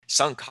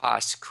sunk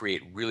costs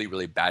create really,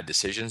 really bad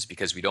decisions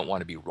because we don't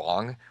want to be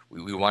wrong.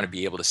 We want to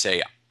be able to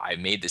say, I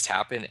made this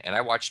happen. And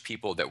I watched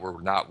people that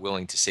were not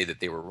willing to say that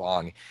they were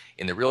wrong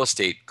in the real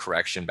estate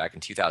correction back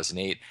in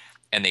 2008.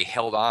 And they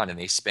held on and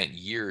they spent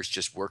years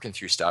just working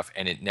through stuff,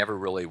 and it never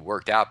really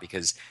worked out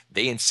because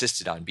they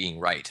insisted on being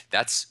right.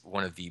 That's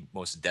one of the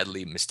most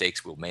deadly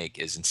mistakes we'll make,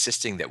 is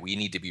insisting that we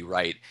need to be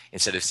right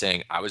instead of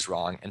saying I was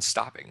wrong and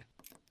stopping.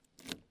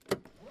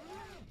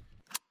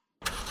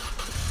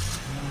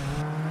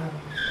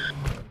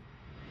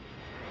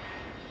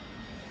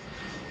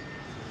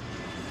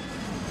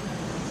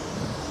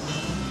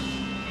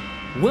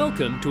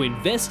 Welcome to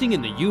Investing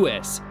in the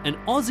US, an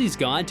Aussie's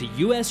Guide to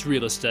US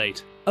Real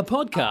Estate, a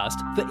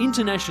podcast for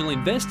international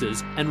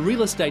investors and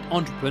real estate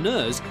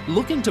entrepreneurs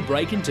looking to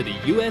break into the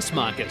US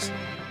market.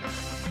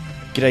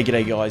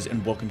 G'day guys,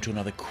 and welcome to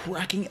another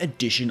cracking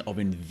edition of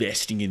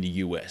Investing in the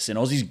US, an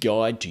Aussie's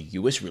Guide to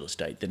US Real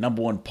Estate, the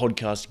number one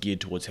podcast geared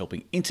towards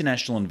helping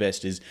international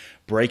investors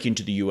break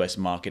into the US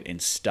market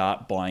and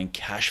start buying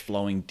cash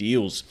flowing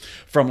deals.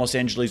 From Los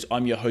Angeles,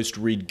 I'm your host,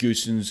 Reed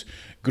Goosens.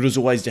 Good as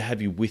always to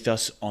have you with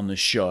us on the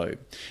show.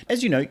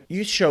 As you know,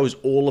 this show is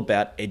all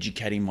about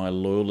educating my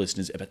loyal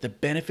listeners about the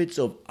benefits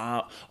of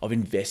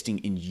investing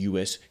in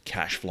US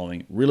cash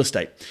flowing real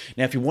estate.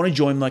 Now, if you want to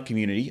join my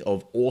community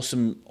of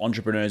awesome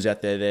entrepreneurs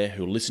out there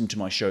who listen to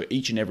my show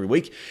each and every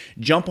week,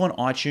 jump on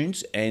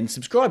iTunes and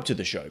subscribe to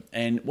the show.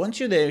 And once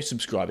you're there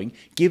subscribing,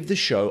 give the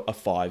show a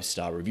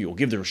 5-star review, or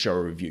give the show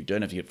a review.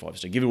 Don't have to get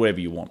 5-star, give it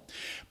whatever you want.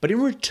 But in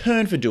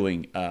return for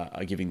giving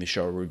the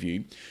show a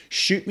review,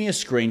 shoot me a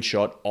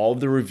screenshot of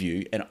the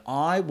review, and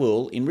I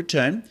will, in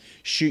return,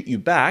 shoot you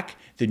back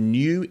the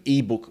new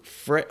ebook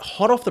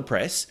hot off the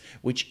press,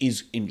 which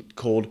is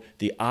called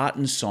The Art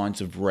and Science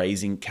of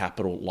Raising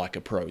Capital Like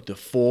a Pro, the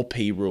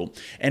 4P rule.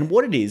 And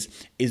what it is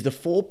the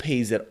 4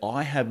 Ps that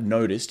I have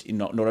noticed in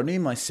not only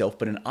in myself,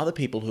 but in other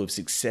people who have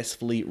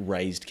successfully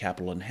raised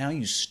capital, and how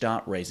you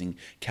start raising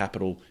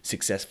capital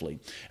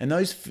successfully. And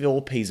those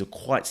 4 Ps are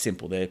quite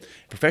simple. They're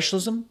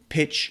professionalism,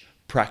 pitch,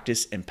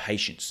 practice, and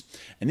patience.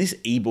 And this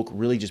ebook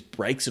really just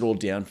breaks it all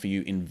down for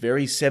you in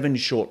 7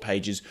 short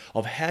pages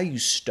of how you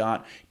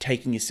start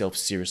taking yourself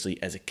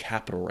seriously as a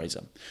capital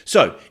raiser.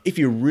 So if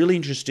you're really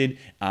interested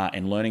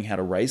in learning how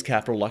to raise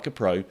capital like a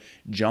pro,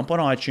 jump on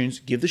iTunes,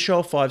 give the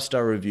show a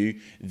 5-star review,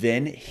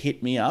 then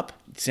hit me up.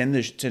 Send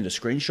a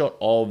screenshot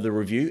of the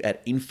review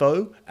at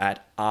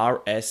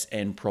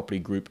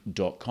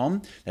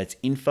info@rsnpropertygroup.com. That's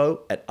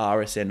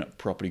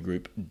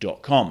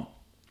info@rsnpropertygroup.com.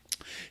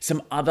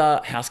 Some other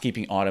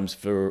housekeeping items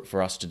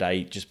for us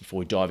today, just before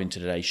we dive into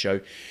today's show,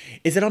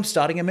 is that I'm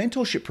starting a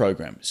mentorship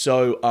program.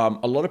 So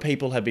a lot of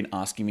people have been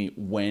asking me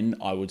when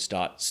I would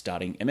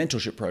starting a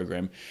mentorship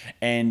program,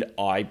 and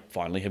I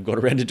finally have got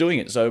around to doing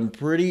it. So I'm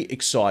pretty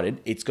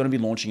excited. It's going to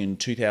be launching in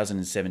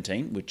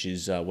 2017, which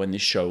is when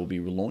this show will be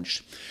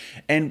relaunched.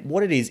 And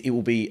what it is, it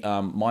will be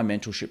my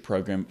mentorship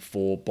program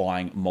for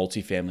buying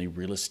multifamily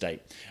real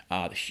estate.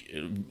 I'm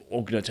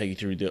going to take you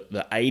through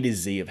the A to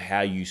Z of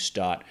how you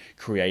start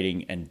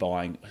creating and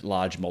buying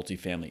large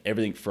multifamily.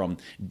 Everything from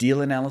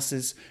deal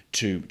analysis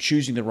to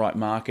choosing the right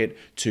market,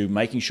 to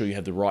making sure you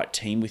have the right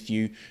team with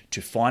you,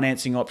 to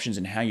financing options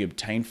and how you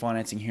obtain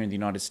financing here in the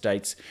United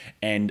States,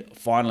 and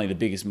finally, the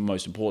biggest and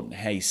most important,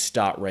 how you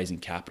start raising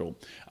capital.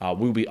 I'll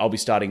be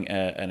starting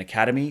an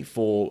academy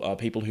for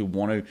people who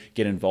want to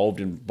get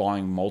involved in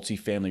buying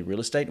multifamily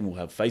real estate, and we'll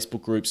have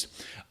Facebook groups,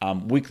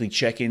 weekly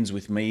check-ins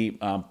with me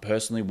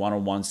personally,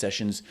 one-on-one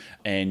sessions,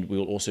 and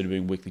we'll also be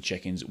doing weekly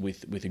check-ins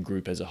with a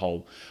group as a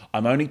whole.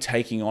 I'm only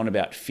taking on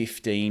about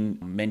 15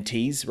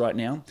 mentees right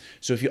now.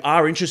 So if you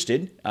are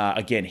interested,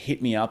 again,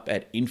 hit me up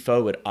at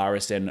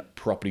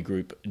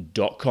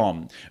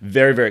info@rsnpropertygroup.com.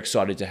 Very, very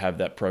excited to have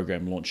that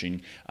program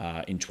launching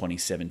in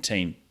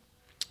 2017.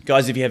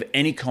 Guys, if you have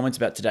any comments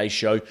about today's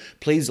show,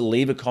 please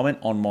leave a comment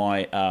on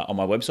my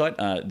website.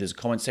 There's a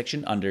comment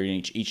section under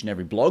each and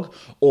every blog,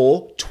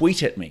 or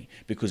tweet at me,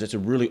 because that's a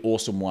really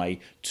awesome way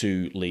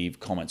to leave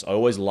comments. I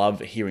always love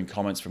hearing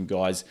comments from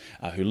guys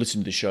who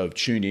listen to the show, have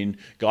tuned in,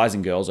 guys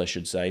and girls, I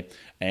should say,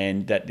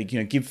 and that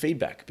give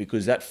feedback,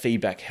 because that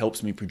feedback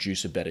helps me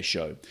produce a better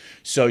show.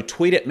 So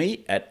tweet at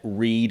me at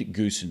Reed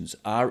Goosens,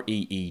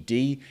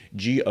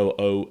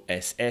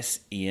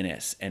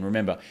 ReedGoossens. And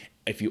remember,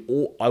 I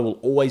will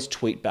always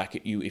tweet back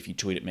at you if you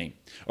tweet at me.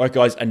 All right,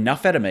 guys,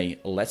 enough out of me.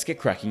 Let's get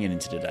cracking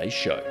into today's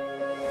show.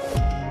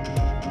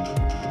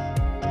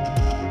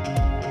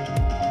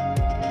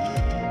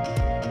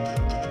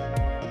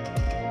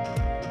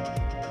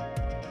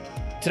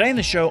 Today in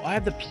the show, I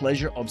have the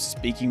pleasure of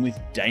speaking with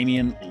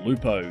Damian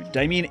Lupo.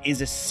 Damian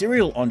is a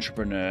serial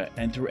entrepreneur,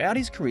 and throughout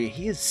his career,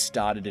 he has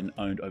started and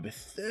owned over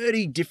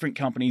 30 different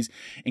companies,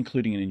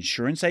 including an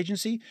insurance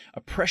agency,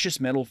 a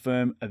precious metal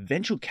firm, a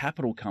venture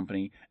capital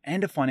company,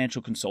 and a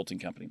financial consulting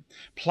company.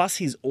 Plus,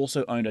 he's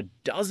also owned a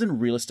dozen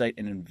real estate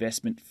and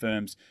investment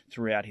firms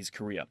throughout his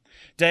career.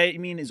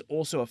 Damian is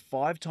also a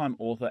 5-time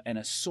author and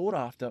a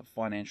sought-after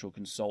financial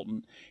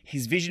consultant.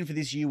 His vision for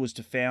this year was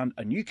to found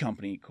a new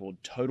company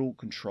called Total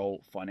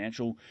Control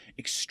financial.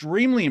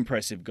 Extremely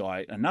impressive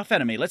guy. Enough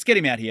out of me. Let's get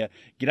him out here.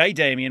 G'day,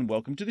 Damien.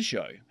 Welcome to the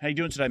show. How you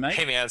doing today, mate?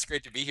 Hey, man, it's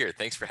great to be here.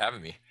 Thanks for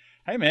having me.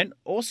 Hey, man.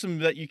 Awesome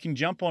that you can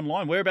jump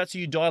online. Whereabouts are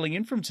you dialing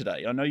in from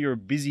today? I know you're a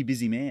busy,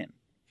 busy man.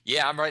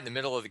 Yeah, I'm right in the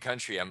middle of the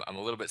country. I'm a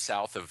little bit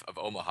south of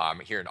Omaha. I'm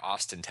here in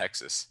Austin,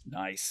 Texas.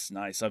 Nice,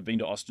 nice. I've been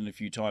to Austin a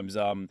few times.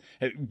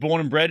 Born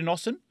and bred in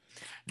Austin?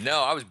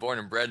 No, I was born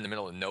and bred in the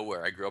middle of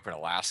nowhere. I grew up in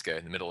Alaska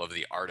in the middle of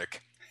the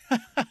Arctic.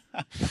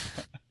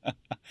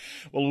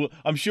 Well,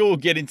 I'm sure we'll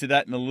get into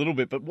that in a little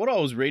bit. But what I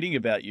was reading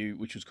about you,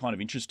 which was kind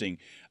of interesting,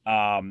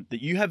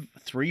 that you have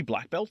 3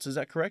 black belts. Is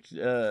that correct?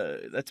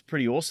 That's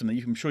pretty awesome.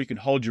 I'm sure you can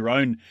hold your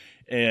own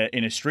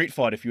in a street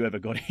fight if you ever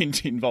got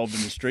involved in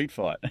a street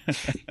fight.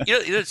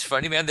 It's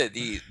funny, man, that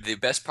the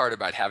best part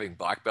about having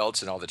black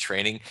belts and all the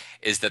training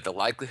is that the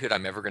likelihood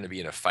I'm ever going to be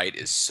in a fight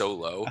is so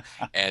low,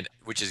 and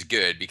which is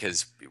good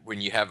because when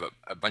you have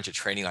a bunch of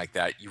training like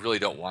that, you really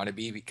don't want to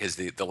be, because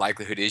the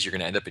likelihood is you're going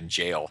to end up in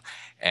jail,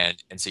 and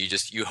so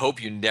you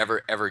hope you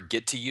never ever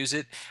get to use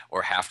it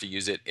or have to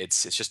use it.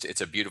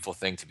 It's a beautiful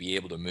thing to be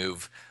able to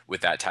move with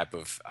that type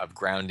of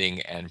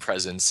grounding and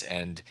presence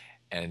and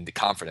the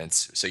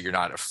confidence, so you're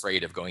not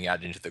afraid of going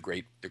out into the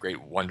great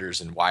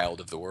wonders and wild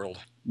of the world.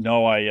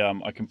 No,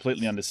 I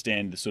completely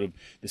understand the sort of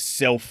the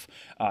self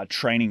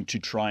training to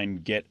try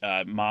and get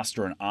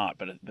master an art,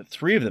 but the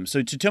 3 of them.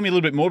 So to tell me a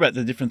little bit more about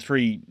the different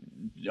 3.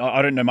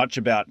 I don't know much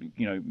about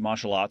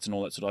martial arts and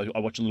all that sort of. I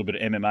watch a little bit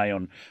of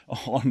MMA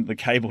on the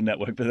cable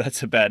network, but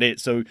that's about it.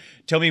 So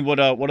tell me what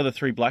are the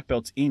 3 black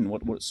belts in?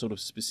 What sort of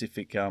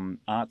specific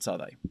arts are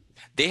they?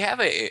 They have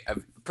a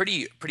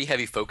pretty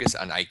heavy focus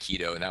on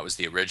Aikido, and that was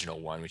the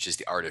original one, which is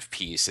the art of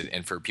peace.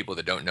 And for people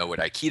that don't know what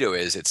Aikido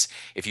is, it's,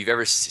 if you've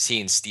ever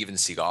seen Steven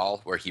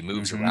Seagal, where he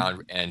moves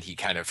around and he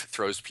kind of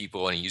throws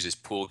people and he uses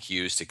pool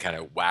cues to kind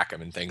of whack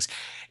them and things.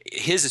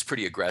 His is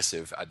pretty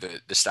aggressive.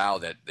 The style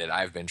that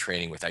I've been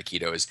training with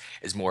Aikido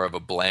is more of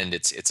a blend.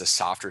 It's a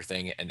softer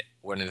thing, and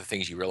one of the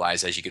things you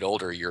realize as you get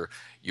older,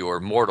 you're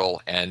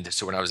mortal. And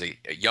so when I was a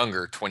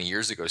younger, 20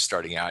 years ago,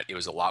 starting out, it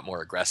was a lot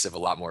more aggressive, a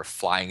lot more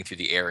flying through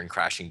the air and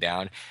crashing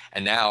down.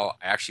 And now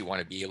I actually want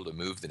to be able to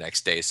move the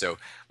next day. So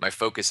my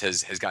focus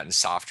has gotten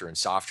softer and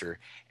softer.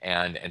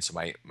 And so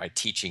my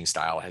teaching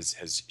style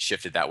has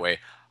shifted that way.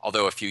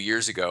 Although a few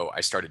years ago,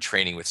 I started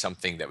training with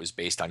something that was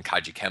based on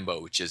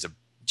Kajukenbo, which is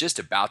just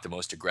about the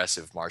most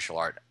aggressive martial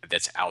art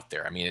that's out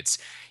there. I mean, it's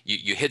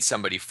you hit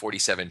somebody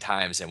 47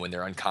 times, and when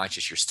they're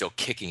unconscious, you're still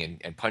kicking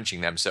and punching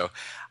them. So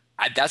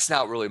that's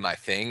not really my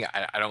thing.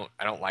 I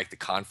don't like the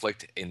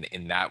conflict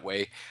in that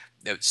way.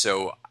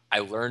 So I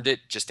learned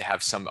it just to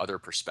have some other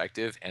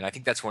perspective, and I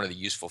think that's one of the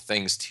useful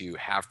things, to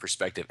have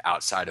perspective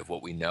outside of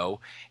what we know.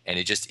 And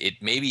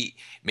maybe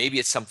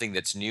it's something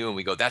that's new, and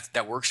we go,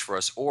 that works for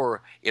us,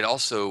 or it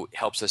also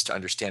helps us to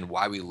understand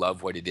why we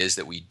love what it is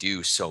that we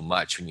do so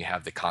much when you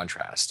have the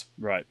contrast.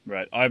 Right.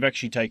 I've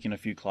actually taken a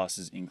few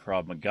classes in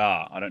Krav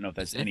Maga. I don't know if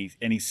there's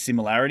any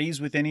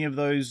similarities with any of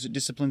those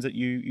disciplines that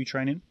you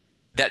train in.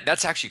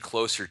 That's actually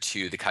closer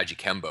to the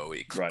Kajukenbo.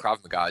 Right.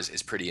 Krav Maga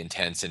is pretty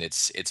intense, and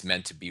it's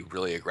meant to be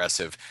really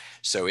aggressive.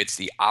 So it's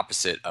the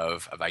opposite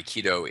of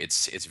Aikido.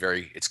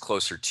 It's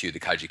closer to the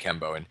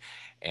Kajukenbo,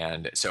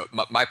 and so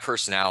my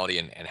personality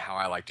and how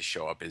I like to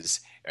show up is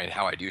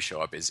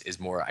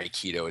more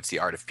Aikido. It's the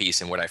art of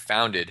peace. And what I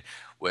founded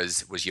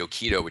was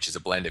Yokido, which is a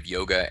blend of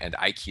yoga and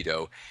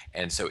Aikido.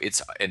 And so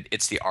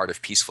it's the art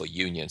of peaceful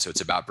union. So it's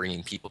about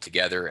bringing people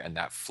together and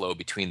that flow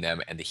between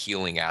them and the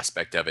healing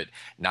aspect of it,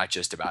 not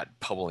just about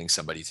pummeling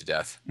somebody to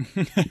death.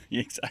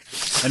 Yeah,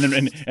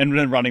 exactly. And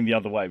then running the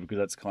other way, because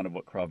that's kind of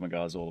what Krav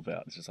Maga is all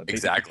about. It's just like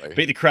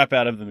beat the crap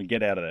out of them and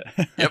get out of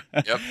there.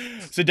 Yep.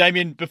 So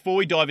Damien, before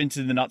we dive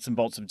into the nuts and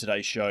bolts of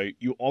today's show,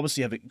 you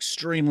obviously have an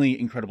extremely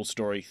incredible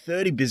story.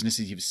 30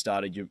 businesses you've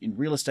started. You're in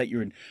real estate.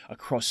 You're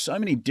across so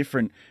many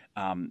different,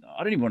 I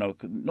don't even want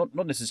to,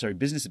 not necessarily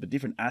businesses, but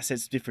different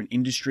assets, different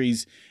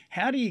industries.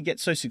 How do you get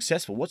so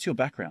successful? What's your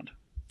background?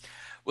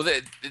 Well,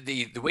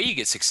 the way you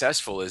get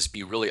successful is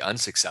be really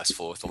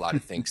unsuccessful with a lot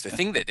of things. The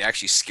thing that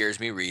actually scares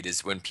me, Reed,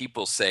 is when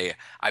people say,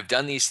 "I've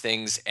done these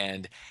things,"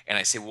 and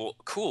I say, "Well,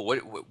 cool.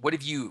 What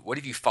have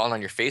you fallen on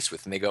your face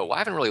with?" And they go, "Well, I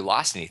haven't really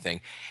lost anything."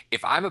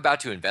 If I'm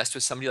about to invest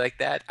with somebody like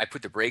that, I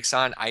put the brakes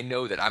on. I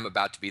know that I'm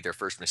about to be their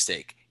first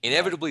mistake.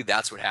 Inevitably,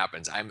 that's what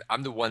happens.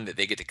 I'm the one that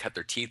they get to cut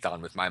their teeth on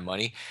with my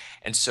money,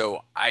 and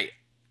so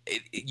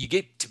you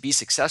get to be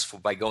successful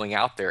by going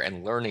out there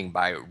and learning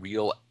by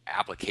real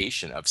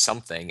application of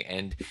something,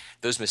 and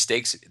those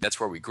mistakes, that's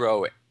where we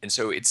grow. And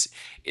so it's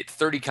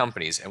 30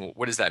 companies. And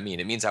what does that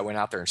mean? It means I went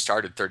out there and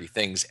started 30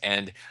 things,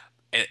 and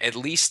at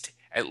least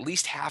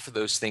half of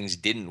those things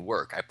didn't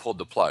work. I pulled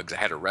the plugs. I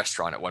had a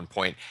restaurant at one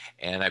point,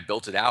 and I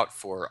built it out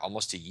for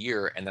almost a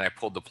year, and then I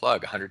pulled the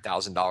plug,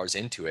 $100,000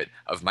 into it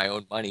of my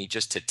own money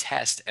just to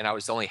test, and I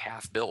was only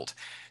half built.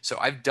 So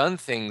I've done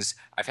things.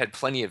 I've had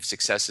plenty of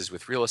successes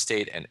with real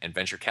estate and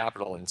venture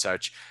capital and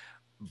such,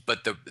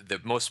 but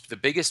the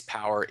biggest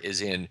power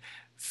is in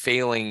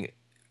failing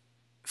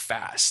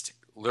fast,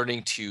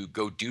 learning to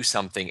go do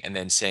something and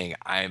then saying,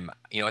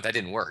 you know what, that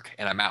didn't work,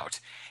 and I'm out.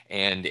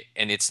 And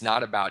it's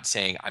not about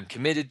saying I'm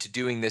committed to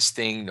doing this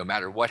thing no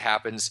matter what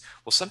happens.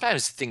 Well,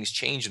 sometimes things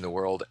change in the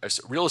world, as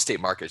real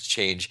estate markets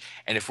change,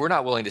 and if we're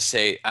not willing to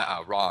say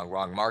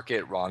wrong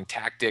market, wrong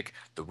tactic,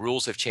 the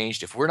rules have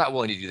changed, if we're not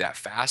willing to do that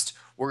fast,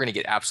 we're going to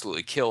get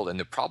absolutely killed. And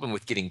the problem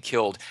with getting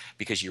killed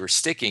because you were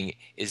sticking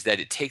is that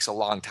it takes a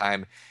long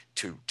time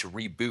to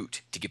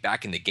reboot, to get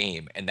back in the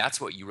game. And that's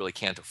what you really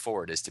can't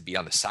afford, is to be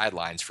on the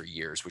sidelines for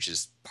years, which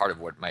is part of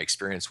what my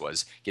experience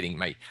was, getting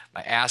my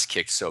ass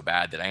kicked so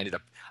bad that I ended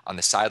up on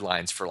the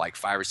sidelines for like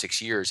 5 or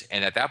 6 years.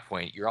 And at that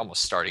point, you're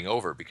almost starting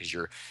over because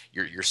you're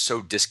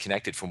so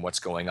disconnected from what's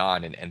going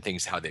on, and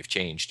things, how they've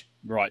changed.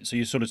 Right. So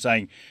you're sort of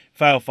saying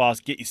fail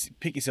fast,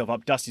 pick yourself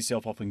up, dust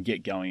yourself off, and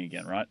get going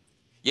again, right?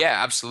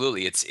 Yeah,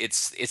 absolutely. It's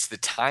the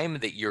time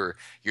that you're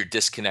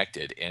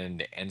disconnected,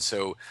 and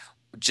so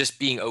just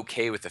being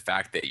okay with the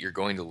fact that you're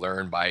going to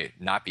learn by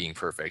not being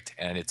perfect,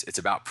 and it's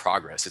about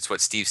progress. It's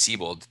what Steve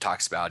Siebold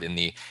talks about in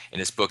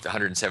his book, The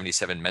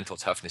 177 Mental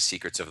Toughness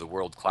Secrets of the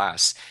World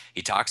Class.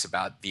 He talks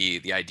about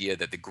the idea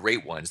that the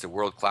great ones, the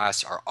world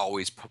class, are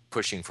always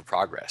pushing for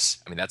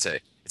progress. I mean, it's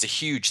a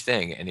huge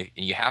thing, and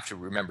you have to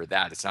remember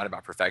that it's not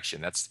about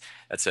perfection. That's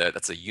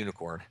a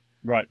unicorn.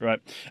 Right, right.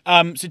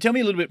 So tell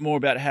me a little bit more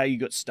about how you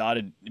got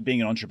started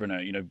being an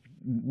entrepreneur.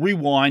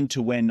 Rewind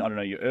to when, I don't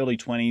know, your early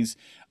 20s.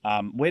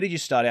 Where did you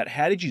start out?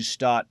 How did you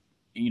start?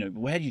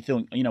 How did you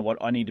think, what,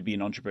 I need to be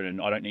an entrepreneur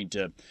and I don't need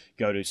to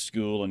go to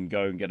school and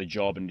go and get a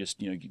job and just,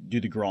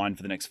 do the grind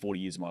for the next 40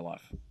 years of my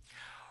life?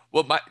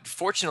 Well,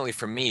 fortunately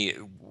for me,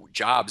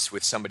 jobs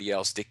with somebody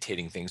else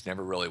dictating things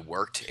never really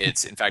worked.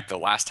 It's, in fact, the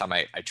last time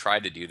I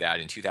tried to do that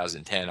in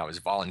 2010, I was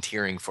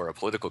volunteering for a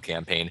political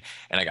campaign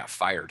and I got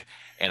fired.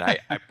 And I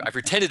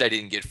pretended I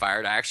didn't get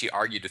fired. I actually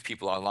argued with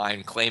people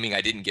online claiming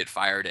I didn't get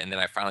fired. And then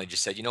I finally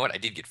just said, you know what, I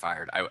did get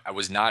fired. I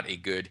was not a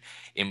good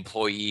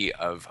employee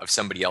of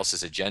somebody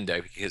else's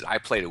agenda because I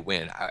play to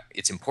win.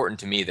 It's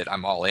important to me that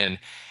I'm all in.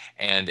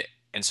 And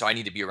so I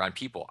need to be around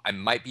people. I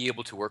might be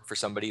able to work for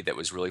somebody that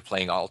was really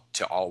playing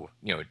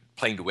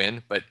playing to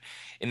win. But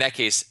in that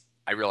case,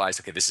 I realized,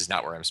 okay, this is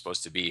not where I'm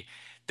supposed to be.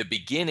 The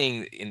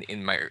beginning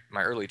in my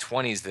early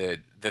 20s,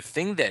 the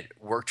thing that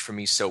worked for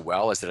me so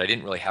well is that I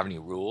didn't really have any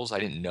rules. I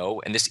didn't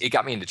know, and it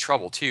got me into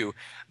trouble too.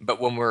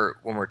 But when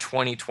we're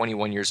 20,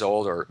 21 years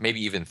old, or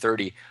maybe even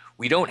 30,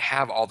 we don't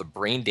have all the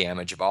brain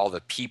damage of all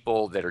the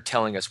people that are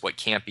telling us what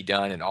can't be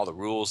done and all the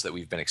rules that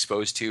we've been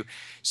exposed to.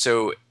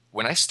 So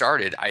when I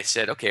started, I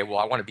said, okay, well,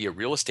 I want to be a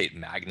real estate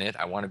magnate.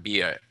 I want to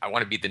be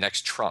the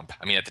next Trump.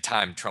 I mean, at the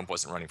time, Trump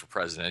wasn't running for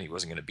president. He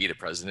wasn't going to be the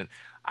president.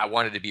 I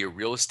wanted to be a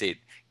real estate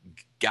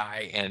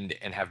guy and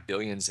have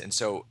billions. And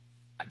so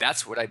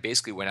that's what I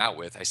basically went out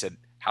with. I said,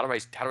 how do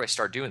I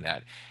start doing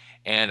that?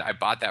 And I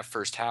bought that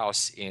first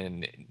house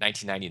in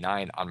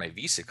 1999 on my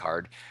Visa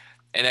card.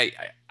 And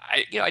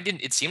I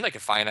didn't. It seemed like a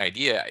fine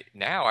idea.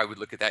 Now I would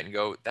look at that and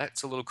go,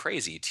 "That's a little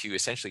crazy to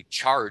essentially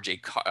charge a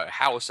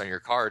house on your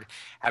card,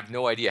 have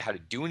no idea how to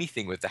do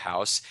anything with the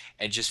house,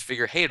 and just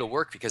figure, hey, it'll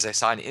work because I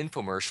saw an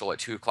infomercial at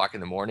 2 o'clock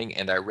in the morning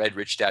and I read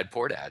Rich Dad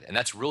Poor Dad." And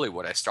that's really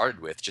what I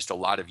started with, just a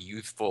lot of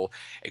youthful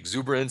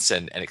exuberance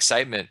and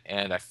excitement,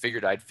 and I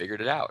figured I'd figured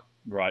it out.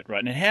 Right, right.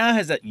 And how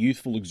has that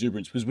youthful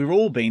exuberance? Because we've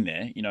all been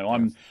there.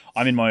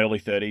 I'm in my early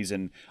 30s,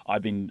 and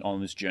I've been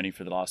on this journey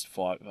for the last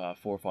 4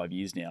 or 5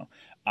 years now.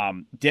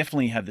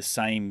 Definitely have the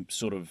same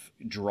sort of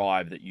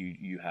drive that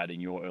you had in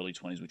your early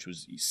 20s, which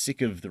was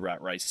sick of the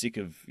rat race, sick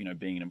of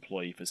being an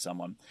employee for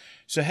someone.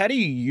 So how do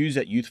you use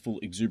that youthful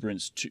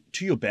exuberance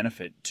to your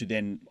benefit to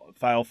then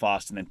fail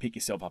fast and then pick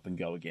yourself up and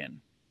go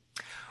again?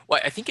 Well,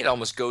 I think it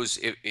almost goes,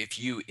 if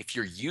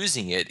you're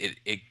using it,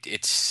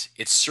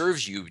 it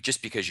serves you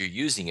just because you're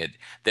using it.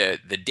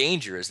 The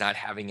danger is not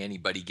having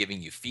anybody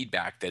giving you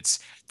feedback that's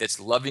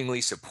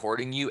lovingly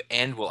supporting you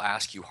and will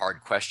ask you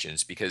hard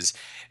questions, because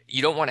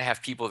you don't want to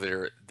have people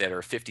that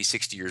are 50,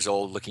 60 years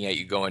old looking at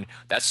you going,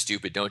 "That's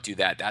stupid, don't do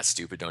that. That's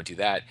stupid, don't do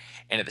that."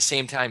 And at the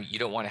same time, you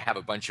don't want to have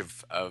a bunch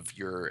of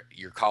your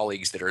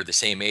colleagues that are the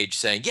same age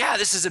saying, "Yeah,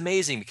 this is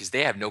amazing," because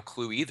they have no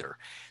clue either.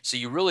 So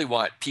you really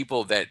want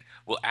people that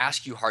will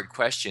ask you hard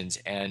questions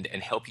and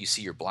help you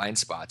see your blind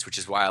spots, which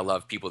is why I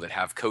love people that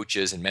have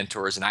coaches and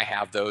mentors, and I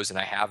have those, and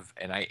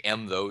I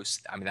am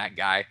those. I'm that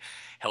guy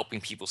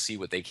helping people see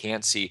what they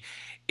can't see.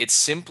 It's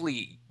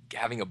simply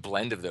having a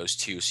blend of those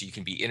two so you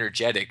can be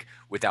energetic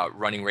without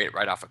running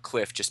right off a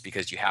cliff just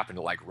because you happen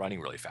to like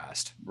running really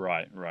fast.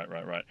 Right, right,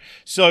 right, right.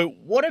 So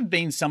what have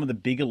been some of the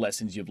bigger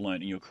lessons you've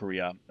learned in your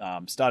career?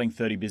 Starting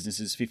 30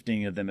 businesses,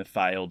 15 of them have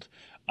failed,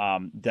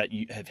 that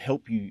you have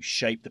helped you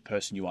shape the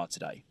person you are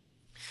today.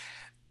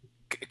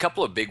 A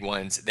couple of big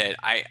ones that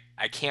I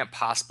can't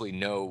possibly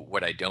know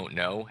what I don't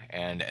know,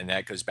 and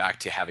that goes back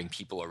to having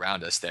people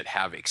around us that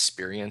have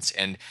experience.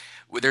 And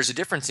there's a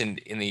difference in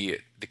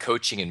the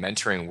coaching and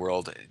mentoring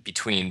world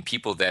between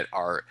people that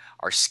are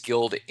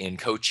skilled in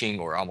coaching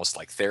or almost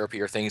like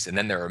therapy or things, and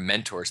then there are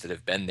mentors that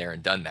have been there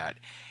and done that.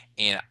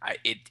 And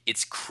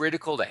it's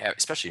critical to have,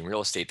 especially in real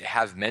estate, to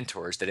have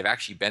mentors that have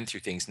actually been through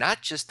things,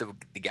 not just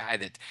the guy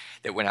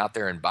that went out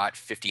there and bought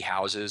 50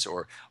 houses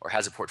or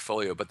has a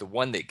portfolio, but the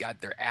one that got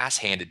their ass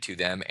handed to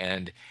them,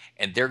 and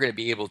they're going to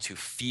be able to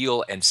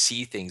feel and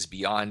see things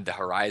beyond the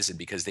horizon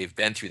because they've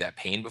been through that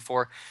pain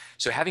before.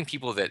 So having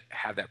people that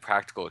have that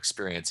practical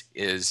experience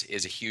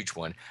is a huge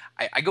one.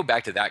 I go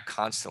back to that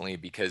constantly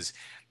because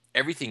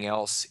everything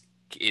else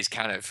is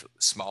kind of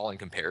small in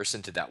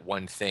comparison to that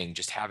one thing.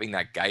 Just having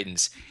that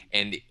guidance,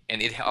 and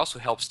it also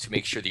helps to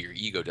make sure that your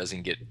ego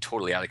doesn't get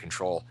totally out of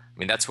control. I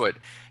mean, that's what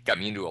got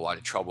me into a lot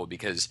of trouble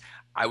because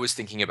I was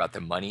thinking about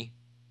the money,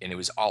 and it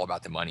was all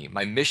about the money.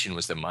 My mission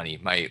was the money.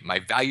 My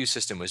value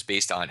system was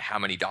based on how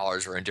many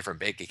dollars are in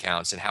different bank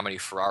accounts and how many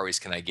Ferraris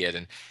can I get,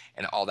 and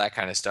all that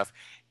kind of stuff.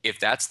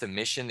 If that's the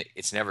mission,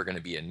 it's never going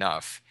to be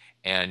enough.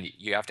 And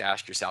you have to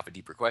ask yourself a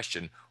deeper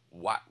question: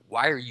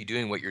 why are you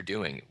doing what you're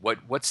doing?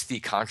 What's the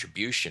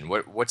contribution?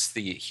 What's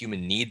the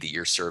human need that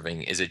you're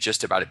serving? Is it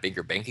just about a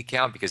bigger bank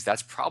account? Because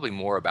that's probably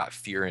more about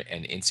fear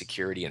and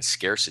insecurity and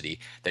scarcity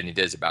than it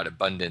is about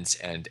abundance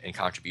and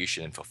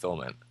contribution and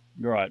fulfillment.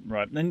 Right,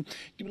 right. And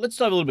let's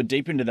dive a little bit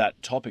deeper into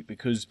that topic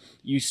because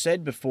you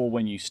said before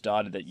when you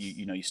started that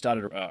you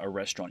started a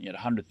restaurant, you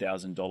had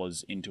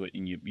 $100,000 into it,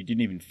 and you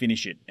didn't even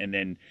finish it, and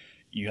then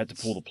you had to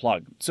pull the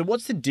plug. So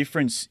what's the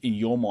difference in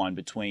your mind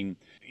between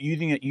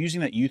using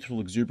that youthful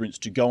exuberance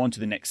to go on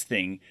to the next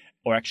thing,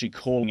 or actually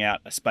calling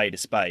out a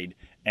spade,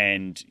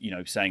 and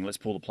saying let's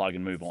pull the plug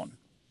and move on?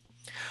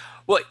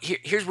 Well,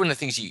 here's one of the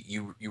things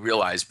you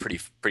realize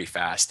pretty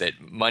fast, that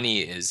money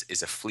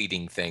is a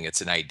fleeting thing.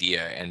 It's an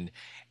idea,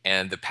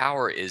 and the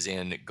power is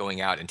in going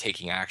out and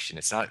taking action.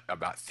 It's not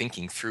about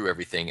thinking through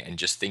everything and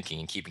just thinking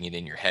and keeping it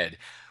in your head.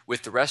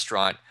 With the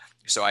restaurant,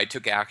 so I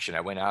took action.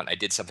 I went out and I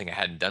did something I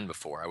hadn't done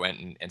before. I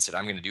went and said,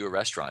 I'm going to do a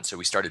restaurant. So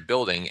we started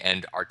building,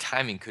 and our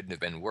timing couldn't have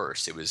been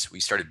worse.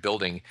 We started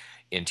building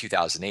in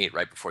 2008,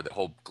 right before the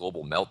whole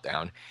global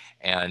meltdown.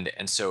 And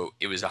so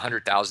it was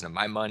 100,000 of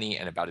my money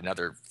and about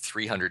another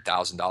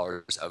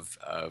 $300,000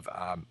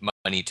 of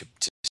money to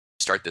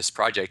start this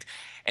project.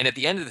 And at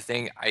the end of the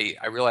thing, I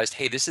realized,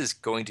 hey, this is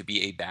going to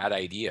be a bad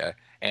idea.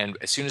 And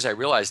as soon as I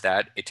realized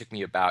that, it took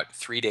me about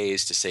 3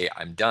 days to say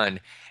I'm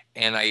done.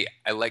 And I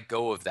let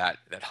go of that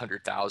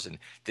 100,000.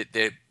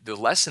 The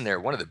lesson there,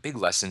 one of the big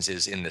lessons,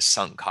 is in the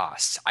sunk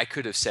costs. I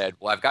could have said,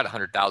 well, I've got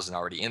 100,000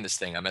 already in this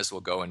thing. I might as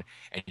well go and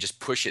just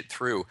push it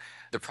through.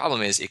 The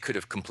problem is it could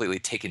have completely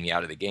taken me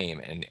out of the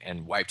game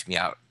and wiped me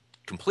out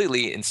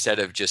completely, instead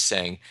of just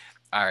saying,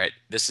 all right,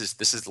 this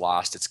is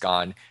lost, it's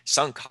gone.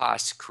 Sunk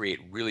costs create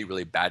really,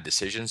 really bad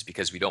decisions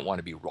because we don't want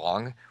to be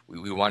wrong.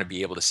 We want to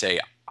be able to say,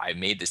 I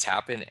made this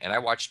happen. And I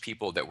watched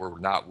people that were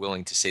not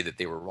willing to say that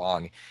they were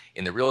wrong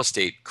in the real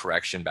estate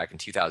correction back in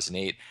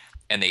 2008.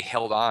 And they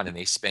held on and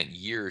they spent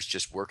years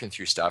just working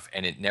through stuff,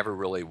 and it never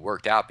really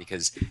worked out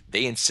because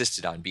they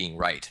insisted on being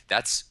right.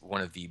 That's one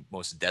of the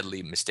most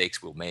deadly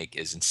mistakes we'll make,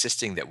 is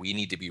insisting that we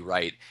need to be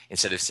right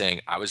instead of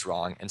saying I was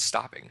wrong and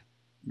stopping.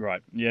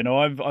 Right. Yeah, no,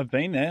 I've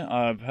been there.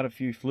 I've had a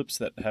few flips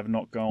that have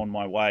not gone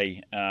my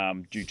way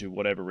due to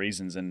whatever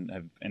reasons, and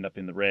have end up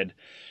in the red.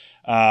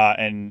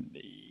 And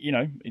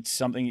it's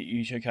something that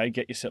you should,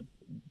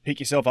 pick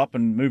yourself up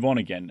and move on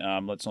again.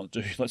 Let's not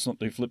do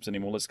flips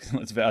anymore.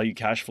 Let's value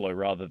cash flow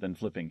rather than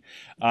flipping.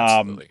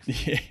 Absolutely.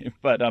 Yeah,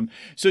 but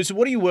so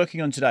what are you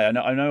working on today?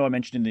 I know I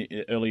mentioned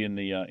early in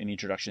the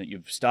introduction that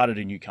you've started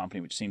a new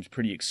company, which seems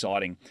pretty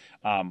exciting.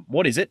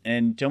 What is it?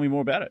 And tell me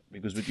more about it,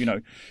 because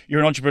you're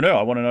an entrepreneur.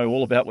 I want to know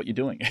all about what you're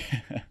doing.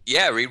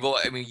 Yeah, Reed. Well,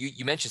 I mean,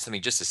 you mentioned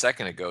something just a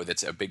second ago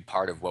that's a big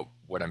part of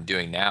what I'm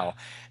doing now.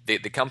 The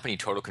company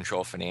Total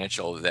Control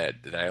Financial that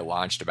I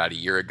launched about a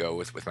year ago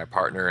with my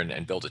partner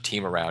and built a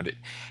team around it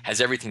has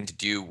everything to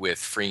do with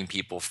freeing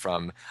people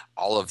from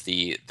all of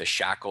the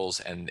shackles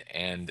and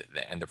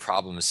the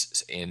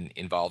problems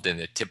involved in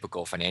the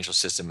typical financial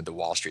system of the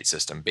Wall Street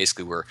system.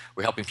 Basically, we're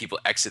helping people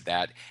exit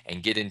that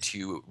and get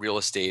into real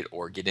estate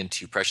or get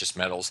into precious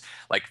metals.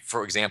 Like,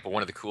 for example,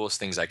 one of the coolest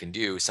things I can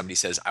do, somebody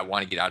says, I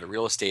want to get out of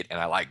real estate and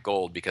I like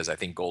gold because I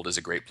think gold is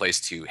a great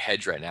place to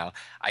hedge right now.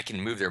 I can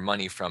move their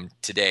money from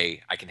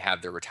today. I can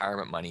have their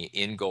retirement money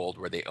in gold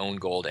where they own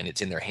gold and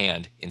it's in their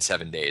hand in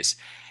 7 days.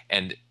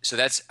 And so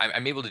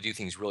I'm able to do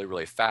things really,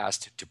 really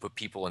fast to put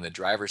people in the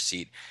driver's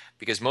seat,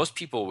 because most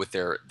people with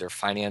their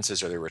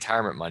finances or their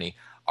retirement money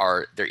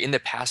they're in the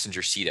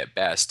passenger seat at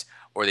best,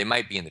 or they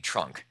might be in the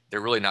trunk.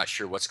 They're really not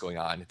sure what's going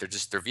on.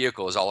 Their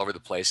vehicle is all over the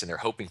place and they're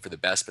hoping for the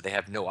best, but they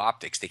have no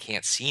optics. They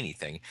can't see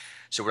anything.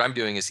 So what I'm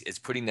doing is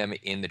putting them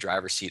in the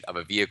driver's seat of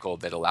a vehicle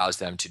that allows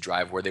them to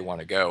drive where they want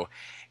to go.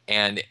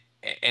 And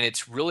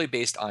it's really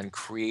based on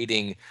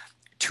creating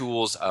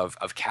tools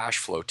of cash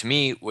flow. To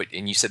me,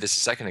 and you said this a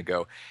second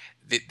ago,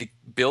 the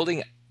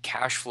building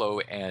cash flow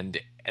and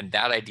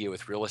that idea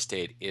with real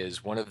estate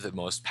is one of the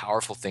most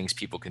powerful things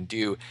people can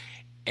do.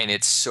 And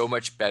it's so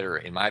much better,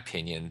 in my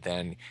opinion,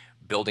 than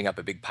building up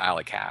a big pile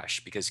of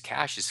cash, because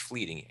cash is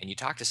fleeting. And you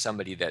talk to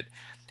somebody that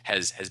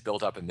has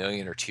built up $1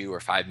 million or 2 or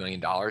 $5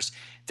 million,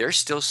 they're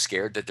still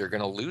scared that they're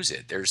going to lose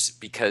it. There's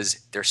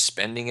because they're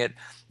spending it.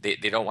 They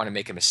don't want to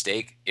make a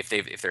mistake. If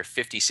they're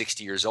 50,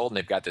 60 years old and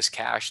they've got this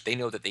cash, they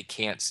know that they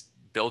can't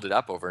build it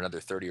up over another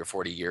 30 or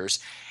 40 years.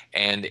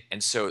 And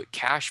so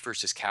cash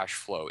versus cash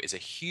flow is a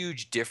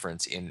huge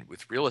difference in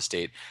with real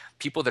estate.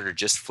 People that are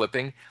just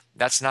flipping,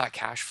 that's not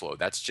cash flow.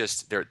 That's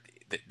just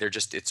they're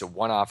just it's a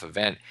one-off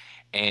event.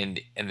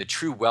 And the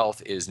true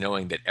wealth is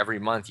knowing that every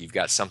month you've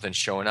got something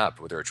showing up,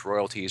 whether it's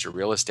royalties or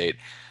real estate.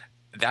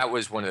 That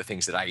was one of the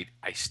things that I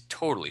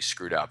totally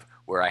screwed up,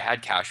 where I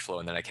had cash flow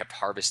and then I kept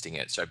harvesting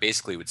it. So I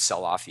basically would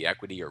sell off the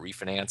equity or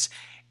refinance,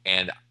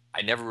 and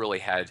I never really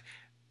had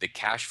the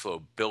cash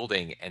flow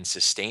building and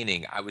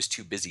sustaining. I was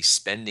too busy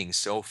spending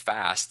so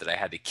fast that I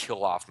had to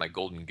kill off my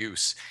golden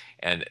goose.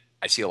 And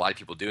I see a lot of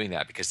people doing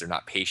that because they're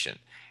not patient.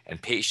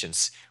 And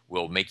patience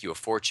will make you a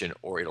fortune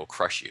or it'll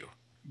crush you.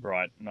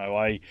 Right. No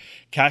way.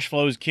 Cash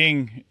flow is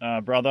king,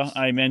 brother.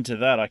 Amen to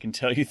that. I can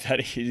tell you that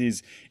it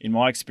is, in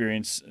my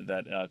experience,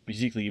 that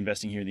particularly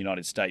investing here in the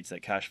United States,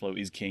 that cash flow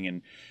is king.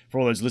 And for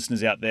all those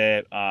listeners out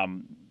there,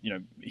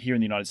 here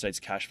in the United States,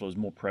 cash flow is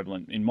more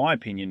prevalent, in my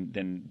opinion,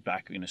 than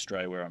back in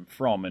Australia where I'm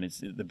from. And it's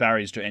the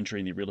barriers to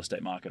entering the real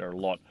estate market are a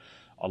lot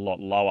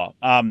lower.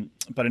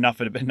 But enough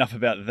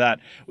about that.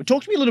 Well,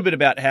 talk to me a little bit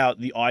about how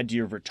the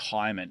idea of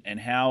retirement and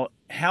how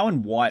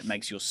and why it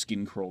makes your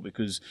skin crawl,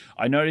 because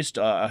I noticed,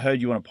 I heard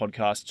you on a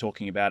podcast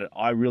talking about it.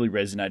 I really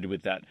resonated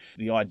with that.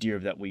 The idea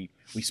of that we're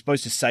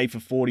supposed to save for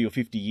 40 or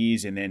 50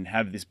 years and then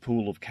have this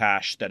pool of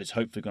cash that is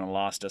hopefully going to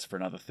last us for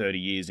another 30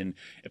 years. And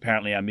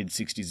apparently our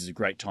mid-60s is a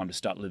great time to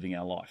start living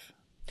our life.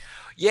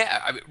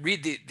 Yeah, I mean,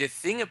 Reed, the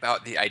thing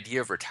about the idea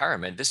of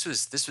retirement, this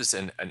was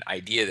an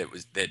idea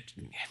that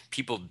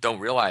people don't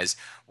realize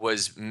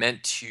was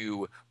meant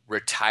to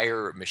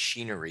retire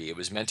machinery. It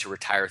was meant to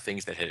retire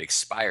things that had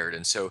expired.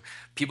 And so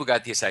people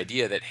got this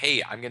idea that,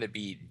 hey, I'm going to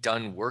be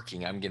done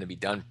working, I'm going to be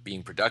done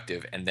being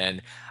productive, and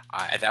then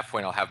at that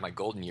point I'll have my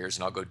golden years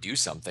and I'll go do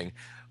something.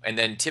 And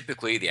then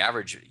typically the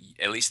average,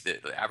 at least the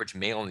average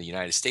male in the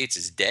United States,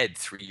 is dead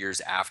 3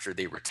 years after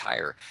they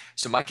retire.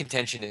 So my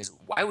contention is,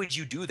 why would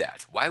you do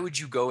that? Why would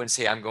you go and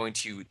say, I'm going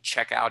to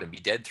check out and be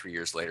dead 3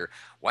 years later?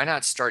 Why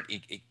not start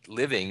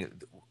living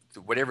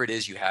whatever it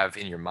is you have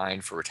in your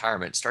mind for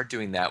retirement? Start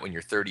doing that when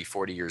you're 30,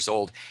 40 years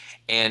old.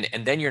 And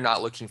then you're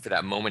not looking for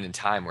that moment in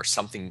time where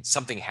something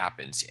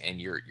happens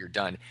and you're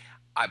done.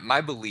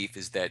 My belief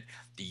is that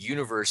the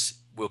universe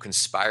will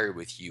conspire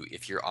with you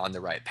if you're on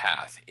the right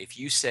path. If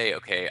you say,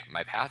 okay,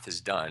 my path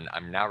is done,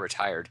 I'm now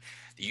retired,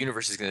 the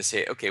universe is going to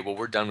say, okay, well,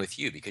 we're done with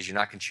you because you're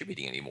not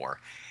contributing anymore.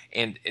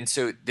 And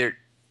so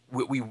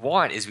what we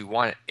want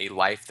a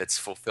life that's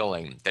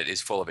fulfilling, that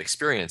is full of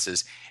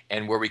experiences,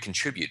 and where we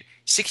contribute.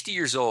 60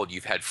 years old,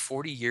 you've had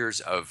 40 years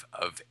of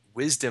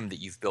wisdom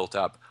that you've built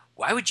up.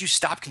 Why would you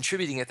stop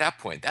contributing at that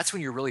point? That's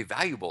when you're really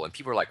valuable. And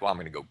people are like, well, I'm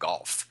going to go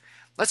golf.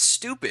 That's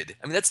stupid.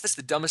 I mean, that's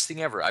the dumbest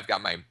thing ever. I've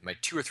got my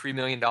 $2 or $3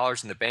 million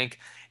in the bank,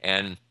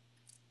 and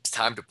it's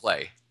time to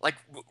play. Like,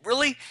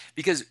 really?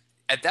 Because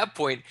at that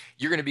point,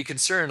 you're going to be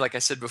concerned, like I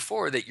said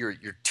before, that your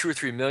 2 or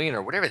 3 million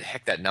or whatever the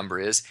heck that number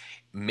is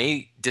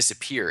may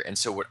disappear. And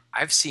so what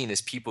I've seen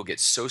is people get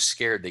so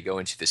scared, they go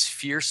into this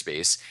fear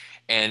space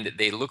and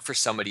they look for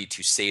somebody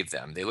to save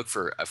them. They look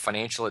for a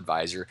financial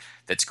advisor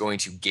that's going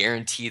to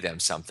guarantee them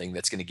something,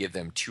 that's going to give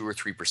them 2 or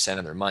 3%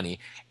 of their money.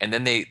 And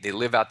then they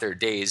live out their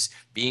days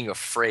being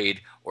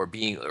afraid or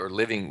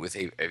living with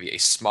a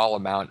small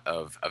amount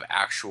of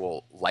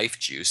actual life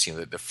juice,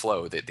 the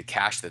flow, the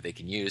cash that they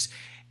can use.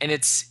 And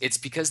it's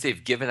because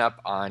they've given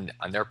up on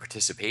their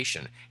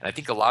participation. And I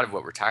think a lot of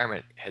what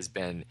retirement has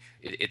been,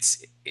 it's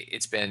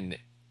been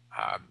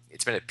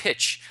a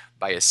pitch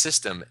by a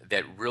system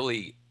that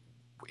really,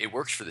 it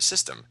works for the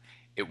system.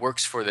 It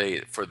works for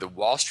the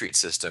Wall Street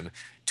system,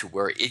 to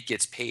where it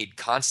gets paid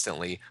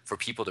constantly for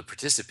people to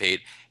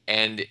participate,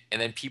 and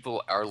then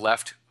people are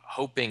left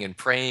hoping and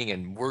praying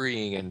and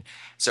worrying. And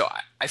so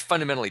I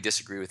fundamentally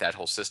disagree with that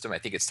whole system. I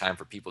think it's time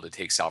for people to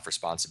take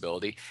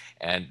self-responsibility,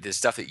 and the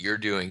stuff that you're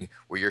doing,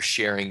 where you're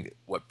sharing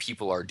what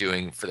people are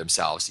doing for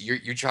themselves.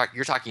 You're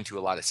talking to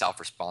a lot of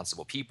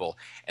self-responsible people,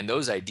 and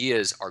those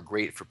ideas are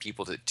great for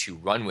people to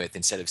run with,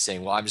 instead of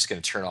saying, well, I'm just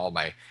going to turn all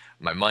my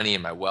money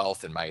and my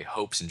wealth and my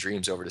hopes and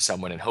dreams over to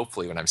someone, and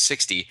hopefully when I'm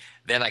 60,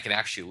 then I can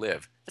actually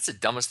live. That's the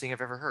dumbest thing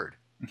I've ever heard.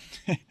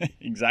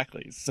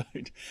 Exactly. So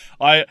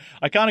I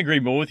can't agree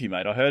more with you,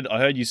 mate. I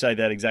heard you say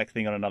that exact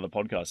thing on another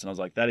podcast, and I was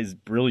like, that is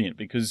brilliant,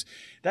 because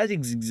that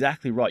is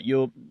exactly right.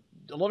 A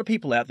lot of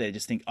people out there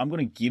just think, I'm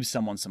going to give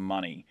someone some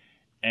money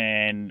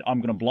and I'm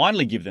going to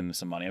blindly give them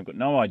some money. I've got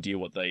no idea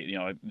what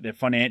they're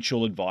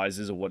financial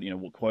advisors or what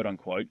quote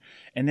unquote,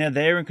 and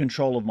they're in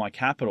control of my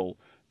capital.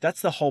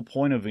 That's the whole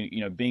point of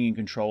being in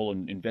control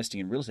and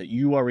investing in real estate.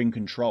 You are in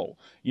control.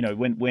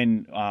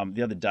 When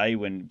the other day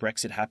when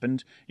Brexit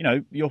happened,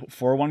 your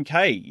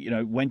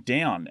 401k went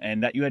down,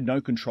 and that you had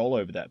no control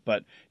over that.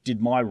 But did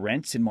my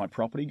rents in my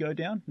property go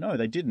down? No,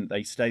 they didn't.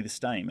 They stay the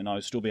same, and I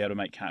would still be able to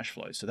make cash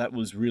flow. So that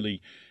was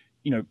really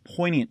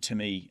poignant to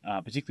me,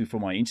 particularly for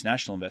my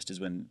international investors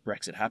when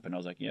Brexit happened. I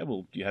was like, yeah,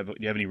 well, do you have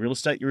any real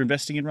estate you're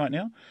investing in right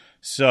now?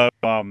 So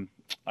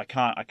I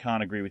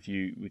can't agree with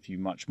you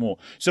much more.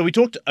 So we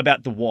talked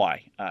about the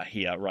why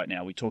here right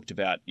now. We talked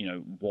about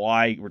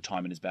why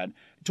retirement is bad.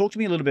 Talk to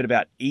me a little bit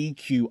about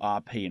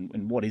EQRP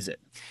and what is it?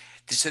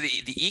 So the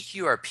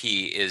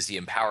EQRP is the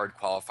Empowered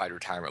Qualified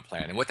Retirement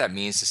Plan. And what that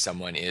means to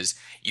someone is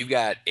you've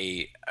got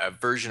a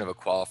version of a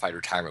qualified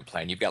retirement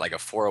plan. You've got like a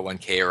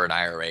 401k or an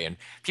IRA. And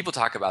people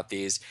talk about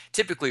these.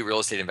 Typically, real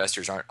estate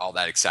investors aren't all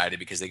that excited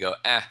because they go,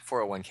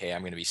 401k,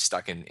 I'm going to be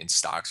stuck in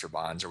stocks or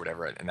bonds or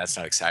whatever. And that's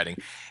not exciting.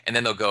 And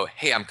then they'll go,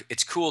 hey,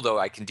 it's cool though.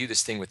 I can do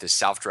this thing with this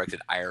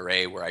self-directed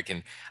IRA where I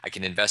can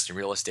invest in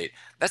real estate.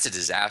 That's a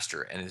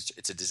disaster. And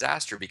it's a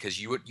disaster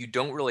because you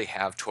don't really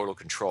have total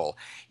control.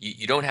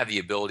 You don't have the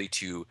ability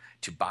to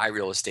buy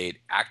real estate,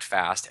 act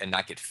fast, and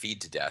not get feed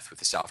to death with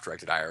the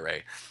self-directed IRA.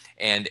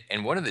 And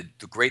one of the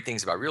great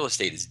things about real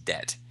estate is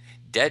debt.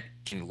 Debt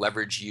can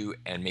leverage you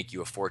and make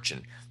you a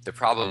fortune. The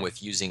problem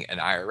with using an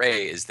IRA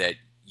is that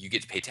you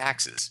get to pay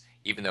taxes.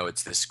 Even though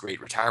it's this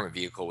great retirement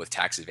vehicle with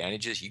tax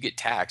advantages, you get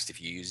taxed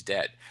if you use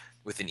debt.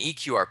 With an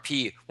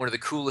EQRP, one of the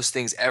coolest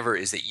things ever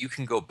is that you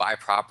can go buy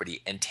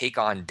property and take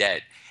on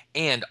debt,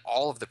 and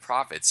all of the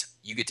profits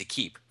you get to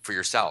keep for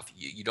yourself.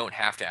 You don't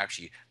have to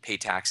actually pay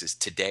taxes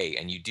today,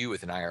 and you do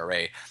with an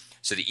IRA.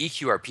 So the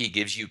EQRP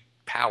gives you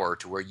power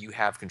to where you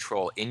have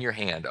control in your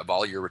hand of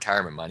all your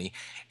retirement money.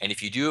 And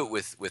if you do it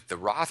with the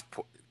Roth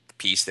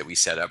piece that we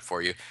set up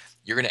for you,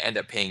 you're going to end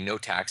up paying no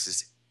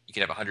taxes. You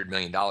can have $100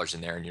 million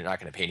in there and you're not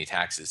going to pay any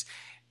taxes.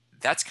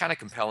 That's kind of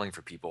compelling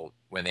for people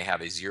when they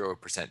have a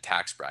 0%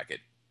 tax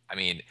bracket. I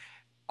mean,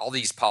 all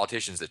these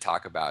politicians that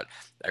talk about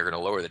they're going to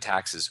lower the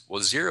taxes.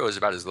 Well, zero is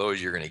about as low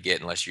as you're going to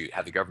get unless you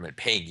have the government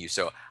paying you.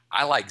 So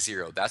I like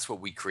zero. That's what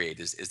we create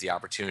is the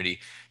opportunity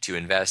to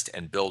invest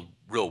and build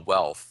real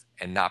wealth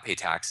and not pay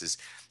taxes.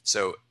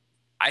 So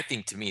I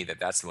think to me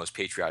that's the most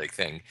patriotic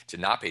thing, to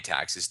not pay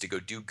taxes, to go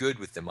do good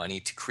with the money,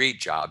 to create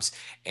jobs,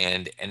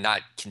 and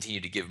not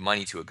continue to give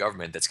money to a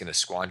government that's going to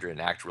squander it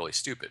and act really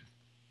stupid.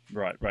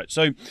 Right.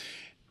 So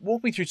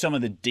walk me through some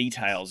of the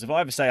details. If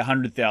I ever say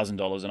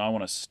 $100,000 and I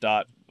want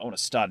to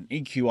start an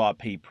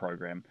EQRP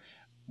program,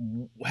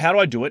 how do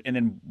I do it? And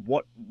then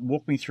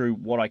walk me through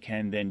what I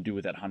can then do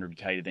with that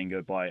 100K to then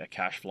go buy a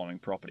cash flowing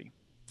property.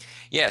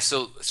 Yeah,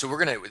 so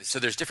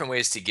there's different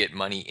ways to get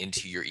money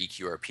into your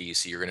EQRP,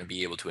 so you're gonna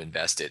be able to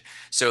invest it.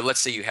 So let's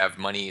say you have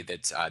money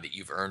that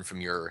you've earned from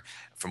your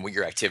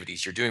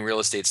activities. You're doing real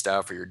estate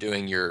stuff, or you're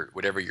doing your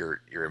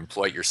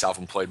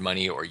self-employed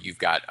money, or you've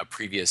got a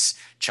previous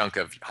chunk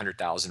of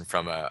 100,000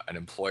 from an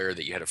employer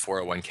that you had a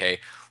 401k.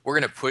 We're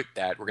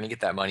gonna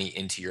get that money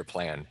into your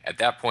plan. At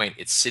that point,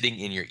 it's sitting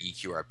in your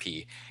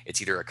EQRP. It's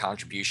either a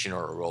contribution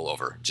or a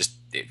rollover.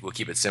 We'll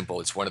keep it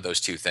simple. It's one of those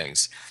two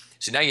things.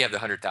 So now you have the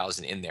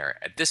 100,000 in there.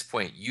 At this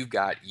point,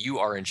 you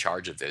are in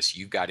charge of this.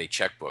 You've got a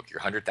checkbook. Your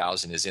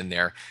 100,000 is in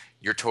there.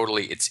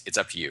 It's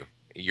up to you.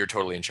 You're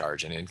totally in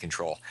charge and in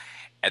control.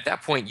 At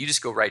that point, you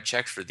just go write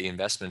checks for the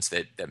investments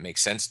that make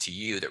sense to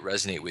you, that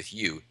resonate with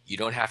you. You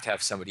don't have to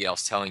have somebody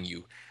else telling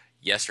you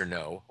yes or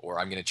no, or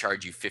I'm going to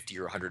charge you $50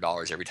 or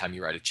 $100 every time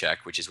you write a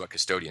check, which is what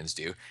custodians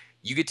do.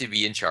 You get to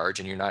be in charge,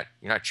 and you're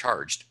not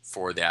charged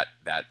for that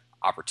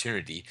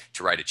opportunity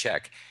to write a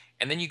check.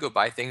 And then you go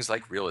buy things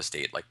like real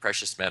estate, like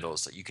precious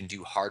metals. You can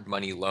do hard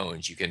money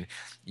loans. You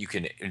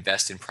can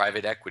invest in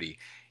private equity.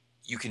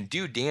 You can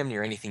do damn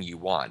near anything you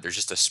want. There's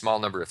just a small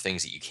number of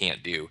things that you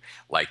can't do.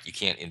 Like you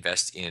can't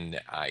invest in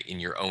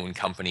your own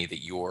company that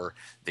you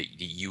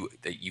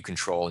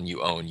control and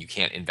you own. You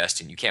can't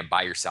invest in. You can't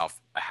buy yourself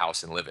a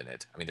house and live in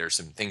it. I mean, there's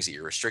some things that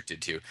you're restricted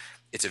to.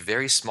 It's a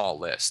very small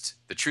list.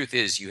 The truth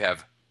is, you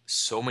have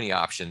so many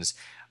options,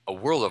 a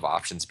world of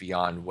options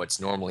beyond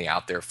what's normally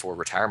out there for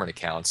retirement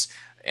accounts.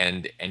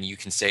 And you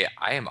can say,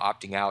 I am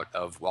opting out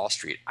of Wall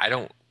Street. I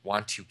don't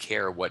want to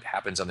care what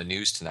happens on the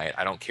news tonight.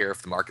 I don't care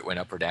if the market went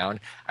up or down.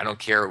 I don't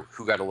care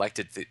who got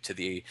elected to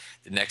the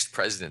next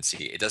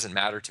presidency. It doesn't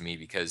matter to me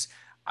because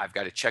I've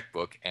got a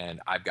checkbook and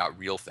I've got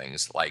real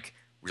things like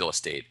real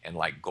estate and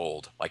like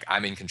gold. Like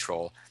I'm in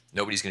control.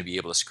 Nobody's going to be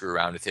able to screw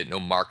around with it. No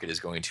market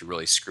is going to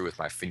really screw with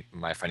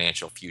my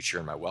financial future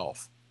and my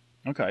wealth.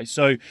 Okay,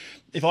 so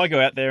if I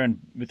go out there and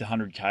with the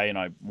 100K and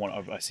I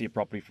see a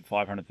property for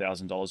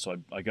 $500,000, so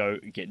I go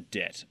get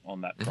debt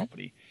on that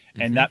property,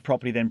 and that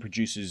property then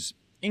produces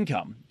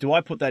income. Do I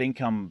put that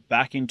income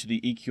back into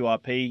the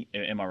EQRP?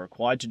 Am I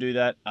required to do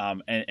that?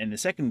 And the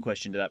second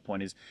question to that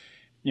point is,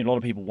 a lot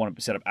of people want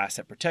to set up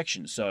asset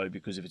protection. So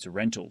because if it's a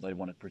rental, they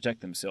want to protect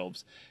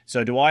themselves.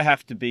 So can I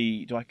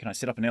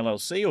set up an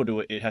LLC,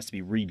 or it has to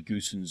be Reed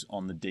Goossens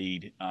on the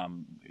deed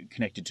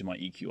connected to my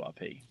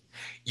EQRP?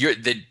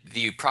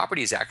 The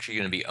property is actually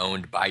going to be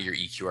owned by your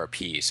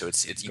EQRP. So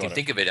you can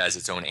think of it as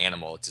its own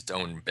animal. It's its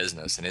own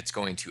business, and it's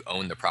going to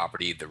own the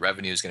property. The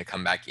revenue is going to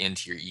come back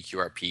into your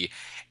EQRP,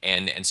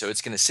 and so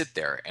it's going to sit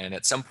there. And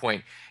at some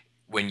point,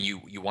 when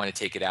you want to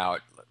take it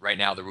out, right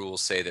now the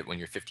rules say that when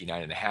you're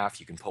 59 and a half,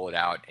 you can pull it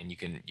out and you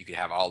could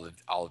have all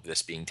of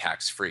this being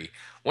tax free.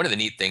 One of the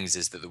neat things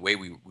is that the way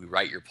we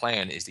write your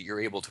plan is that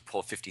you're able to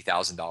pull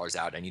 $50,000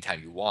 out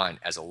anytime you want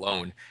as a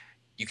loan.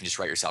 You can just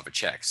write yourself a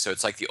check. So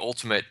it's like the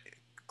ultimate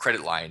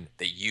credit line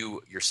that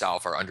you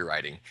yourself are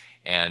underwriting.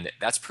 And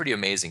that's pretty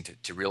amazing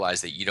to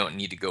realize that you don't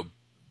need to go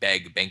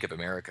beg Bank of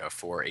America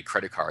for a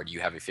credit card. You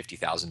have a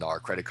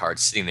 $50,000 credit card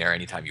sitting there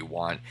anytime you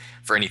want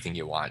for anything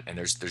you want. And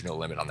there's no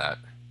limit on that.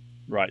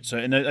 Right. So,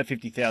 and that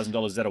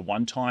 $50,000, is that a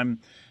one-time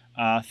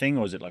thing,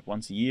 or is it like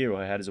once a year,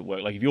 or how does it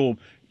work? Like if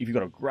you've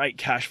got a great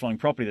cash flowing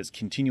property that's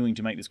continuing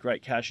to make this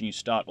great cash, and you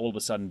start all of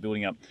a sudden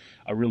building up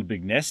a real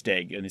big nest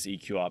egg in this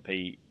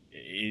EQRP,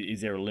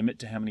 is there a limit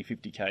to how many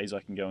 50Ks I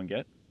can go and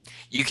get?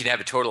 You can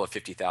have a total of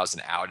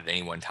 50,000 out at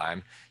any one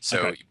time. So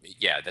Okay.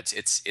 yeah,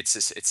 it's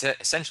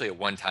essentially a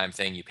one-time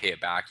thing. You pay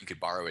it back. You could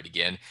borrow it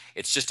again.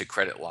 It's just a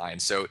credit line.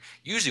 So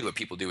usually what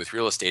people do with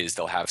real estate is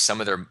they'll have some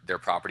of their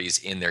properties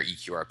in their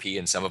EQRP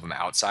and some of them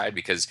outside,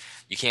 because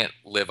you can't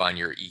live on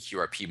your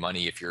EQRP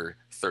money if you're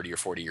 30 or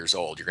 40 years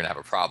old. You're going to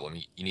have a problem.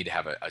 You need to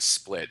have a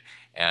split.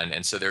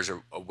 And so there's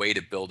a way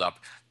to build up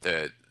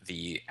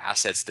the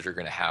assets that are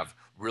going to have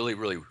really,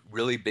 really,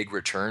 really big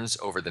returns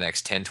over the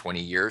next 10, 20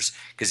 years.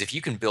 Because if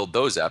you can build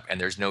those up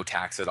and there's no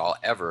tax at all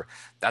ever,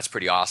 that's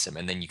pretty awesome.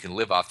 And then you can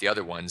live off the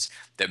other ones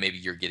that maybe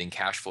you're getting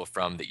cash flow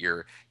from, that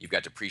you've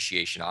got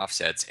depreciation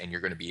offsets, and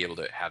you're going to be able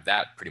to have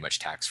that pretty much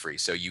tax free.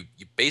 So you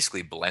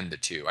basically blend the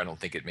two. I don't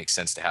think it makes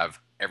sense to have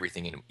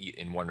everything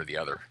in one or the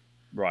other.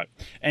 Right.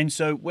 And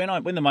so when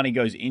the money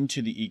goes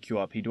into the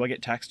EQRP, do I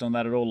get taxed on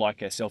that at all,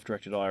 like a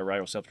self-directed IRA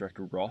or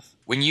self-directed Roth?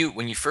 When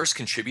you first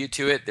contribute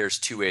to it, there's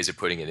two ways of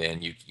putting it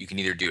in. You can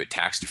either do it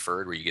tax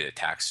deferred, where you get a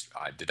tax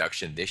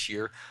deduction this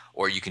year,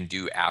 or you can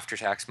do after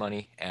tax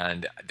money.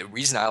 And the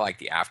reason I like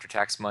the after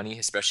tax money,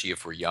 especially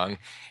if we're young,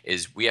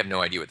 is we have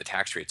no idea what the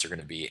tax rates are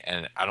going to be.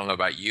 And I don't know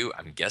about you,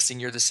 I'm guessing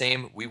you're the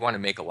same. We want to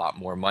make a lot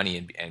more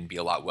money and be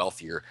a lot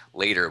wealthier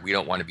later. We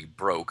don't want to be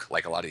broke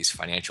like a lot of these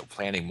financial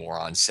planning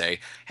morons say.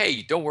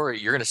 Hey, don't worry,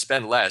 you're going to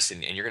spend less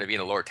and you're going to be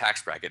in a lower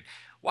tax bracket.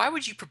 Why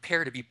would you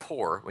prepare to be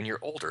poor when you're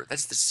older?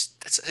 That's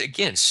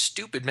again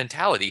stupid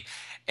mentality.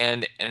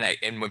 And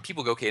when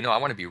people go, okay, no, I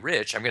want to be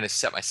rich, I'm going to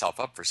set myself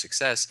up for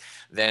success.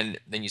 Then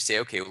you say,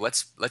 okay, well,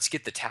 let's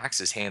get the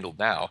taxes handled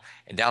now,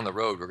 and down the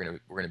road we're going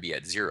to be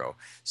at zero.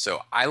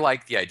 So I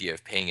like the idea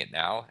of paying it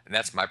now, and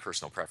that's my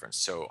personal preference.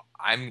 So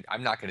I'm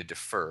not going to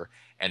defer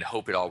and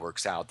hope it all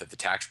works out, that the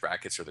tax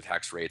brackets or the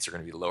tax rates are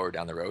going to be lower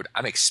down the road.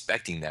 I'm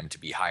expecting them to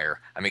be higher.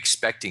 I'm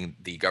expecting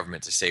the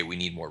government to say we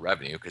need more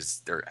revenue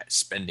because they're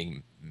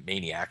spending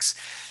maniacs.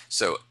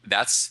 So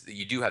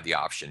you do have the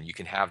option. You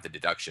can have the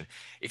deduction.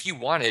 If you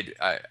wanted,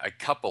 a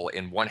couple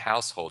in one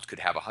household could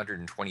have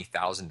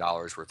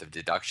 $120,000 worth of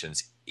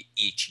deductions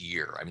each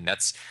year. I mean,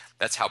 that's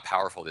how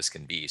powerful this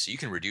can be. So you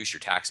can reduce your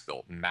tax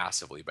bill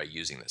massively by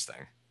using this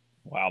thing.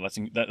 Wow,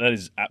 that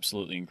is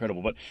absolutely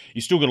incredible. But you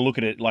still got to look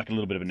at it like a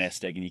little bit of a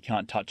nest egg, and you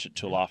can't touch it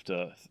till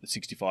after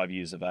 65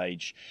 years of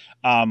age.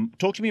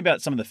 Talk to me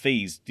about some of the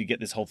fees to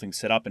get this whole thing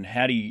set up, and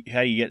how do you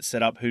get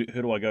set up? Who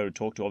do I go to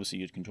talk to? Obviously,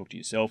 you can talk to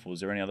yourself, or is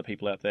there any other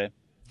people out there?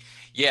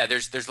 Yeah,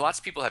 there's lots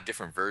of people have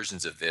different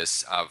versions of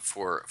this.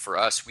 For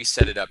us, we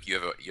set it up.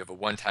 You have a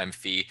one-time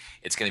fee.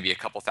 It's going to be a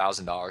couple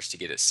 $1,000s to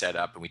get it set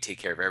up, and we take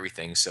care of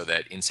everything so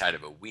that inside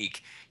of a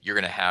week you're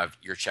going to have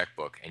your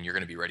checkbook and you're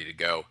going to be ready to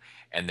go.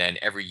 And then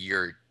every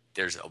year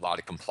there's a lot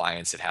of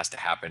compliance that has to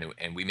happen,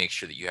 and we make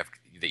sure that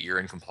you're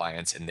in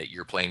compliance and that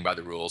you're playing by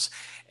the rules.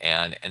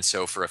 And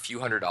so for a few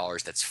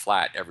 $100s, that's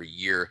flat every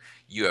year,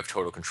 you have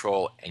total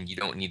control, and you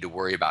don't need to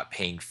worry about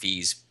paying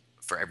fees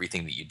for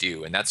everything that you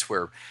do. And that's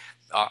where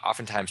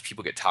oftentimes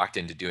people get talked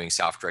into doing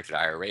self-directed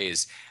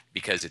IRAs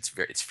because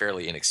it's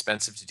fairly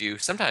inexpensive to do.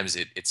 Sometimes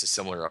it's a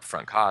similar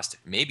upfront cost.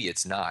 Maybe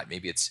it's not.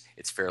 Maybe it's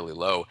fairly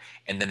low.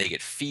 And then they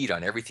get feed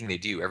on everything they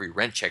do, every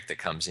rent check that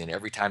comes in,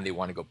 every time they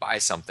want to go buy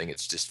something.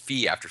 It's just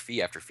fee after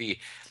fee after fee.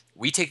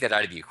 We take that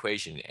out of the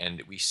equation,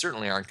 and we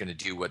certainly aren't going to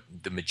do what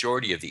the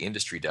majority of the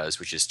industry does,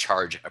 which is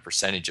charge a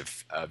percentage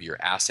of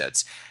your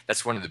assets.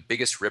 That's one of the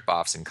biggest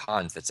ripoffs and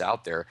cons that's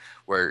out there,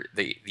 where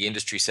the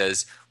industry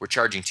says we're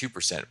charging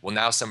 2%. Well,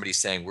 now somebody's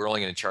saying we're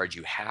only going to charge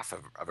you half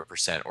of a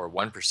percent or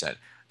 1%.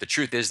 The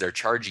truth is they're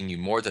charging you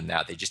more than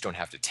that. They just don't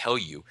have to tell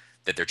you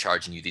that they're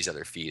charging you these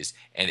other fees.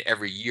 And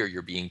every year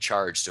you're being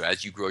charged. So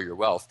as you grow your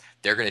wealth,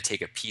 they're going to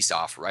take a piece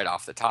off right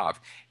off the top.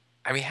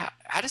 I mean,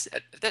 how does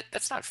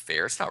that's not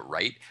fair. It's not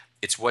right.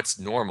 It's what's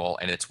normal,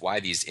 and it's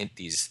why these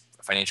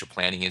financial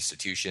planning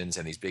institutions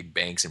and these big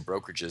banks and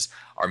brokerages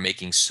are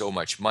making so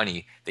much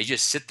money. They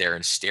just sit there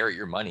and stare at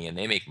your money, and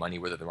they make money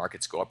whether the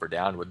markets go up or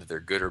down, whether they're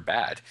good or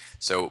bad.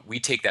 So we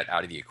take that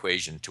out of the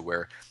equation to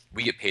where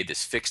we get paid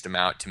this fixed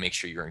amount to make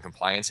sure you're in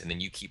compliance, and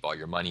then you keep all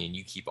your money and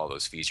you keep all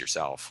those fees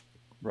yourself.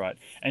 Right.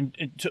 And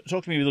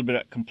talk to me a little bit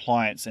about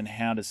compliance, and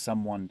how does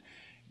someone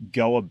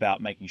go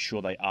about making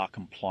sure they are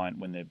compliant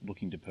when they're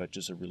looking to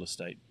purchase a real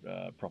estate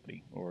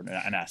property or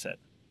an asset?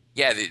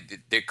 Yeah,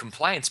 the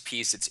compliance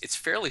piece, it's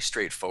fairly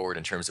straightforward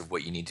in terms of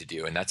what you need to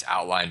do, and that's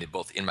outlined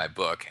both in my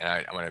book, and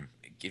I want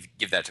to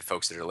give that to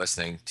folks that are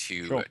listening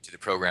Sure. to the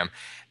program.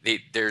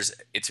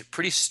 It's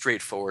pretty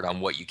straightforward on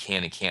what you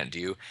can and can't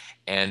do.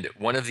 And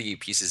one of the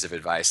pieces of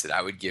advice that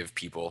I would give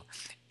people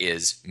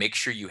is make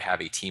sure you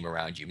have a team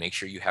around you. Make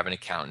sure you have an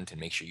accountant and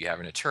make sure you have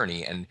an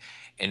attorney. And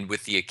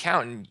with the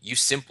accountant, you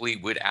simply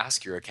would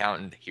ask your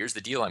accountant, here's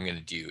the deal I'm going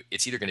to do.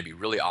 It's either going to be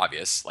really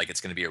obvious, like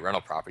it's going to be a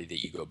rental property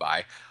that you go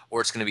buy,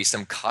 or it's going to be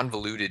some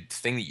convoluted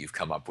thing that you've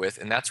come up with.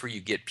 And that's where you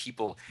get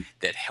people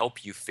that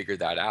help you figure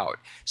that out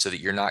so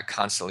that you're not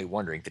constantly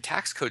wondering. The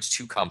tax code's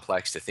too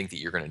complex to think that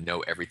you're going to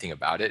know everything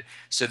about it.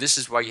 So this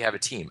is why you have a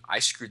team. I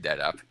screwed that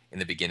up in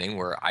the beginning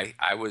where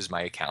I was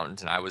my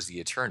accountant and I was the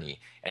attorney.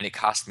 And it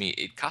cost me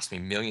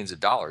millions of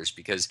dollars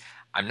because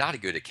I'm not a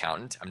good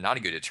accountant. I'm not a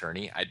good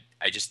attorney.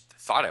 I just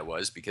thought I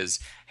was because,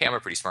 hey, I'm a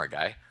pretty smart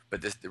guy.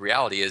 But the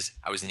reality is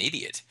I was an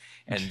idiot.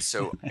 And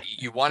so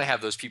you want to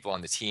have those people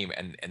on the team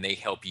and they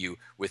help you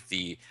with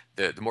the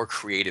more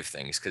creative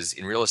things. Because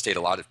in real estate,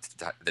 a lot of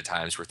the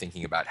times we're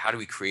thinking about how do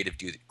we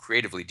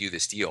creatively do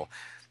this deal.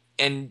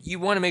 And you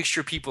want to make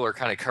sure people are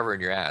kind of covering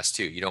your ass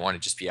too. You don't want to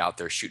just be out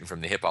there shooting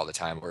from the hip all the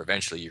time or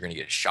eventually you're going to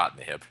get shot in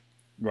the hip.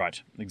 Right,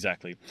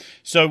 exactly.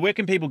 So where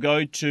can people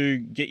go to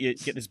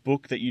get this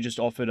book that you just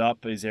offered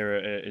up? Is there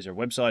a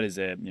website? Is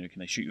there, can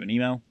they shoot you an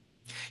email?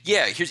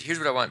 Yeah, here's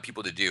what I want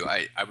people to do.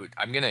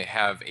 I'm going to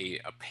have a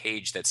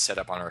page that's set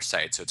up on our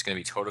site. So it's going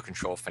to be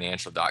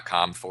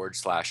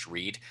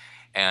totalcontrolfinancial.com/read.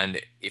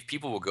 And if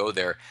people will go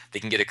there,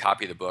 they can get a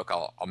copy of the book.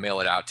 I'll mail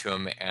it out to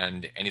them,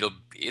 and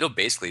it'll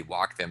basically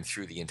walk them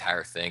through the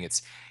entire thing.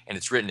 It's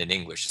written in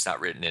English. It's not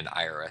written in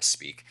IRS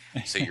speak,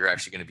 so you're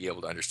actually going to be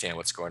able to understand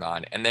what's going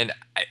on. And then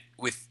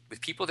with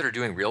people that are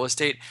doing real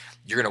estate,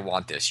 you're going to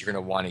want this. You're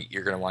going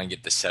to want to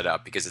get this set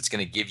up because it's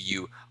going to give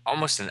you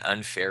almost an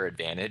unfair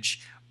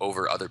advantage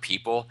over other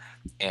people.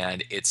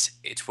 And it's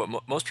what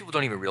most people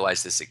don't even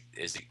realize this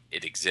is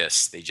it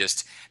exists. They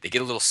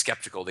get a little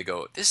skeptical. They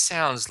go, this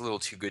sounds a little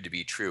too good to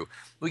be true.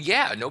 Well,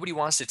 yeah, nobody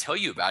wants to tell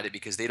you about it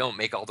because they don't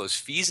make all those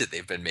fees that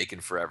they've been making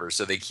forever.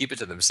 So they keep it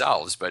to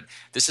themselves. But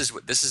this is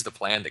the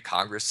plan that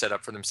Congress set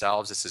up for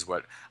themselves. This is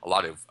what a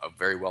lot of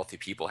very wealthy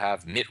people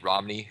have. Mitt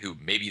Romney, who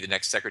may be the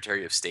next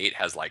Secretary of State,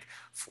 has like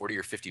 $40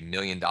 or $50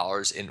 million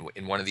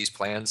in one of these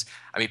plans.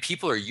 I mean,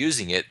 people are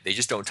using it. They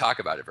just don't talk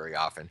about it very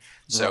often.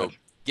 So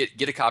Right.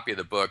 get a copy of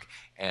the book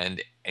and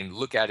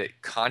look at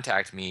it,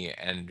 contact me,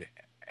 and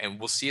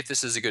we'll see if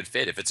this is a good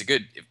fit. If it's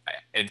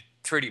and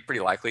pretty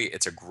likely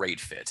it's a great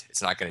fit.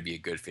 It's not going to be a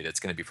good fit.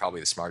 It's going to be probably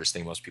the smartest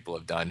thing most people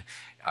have done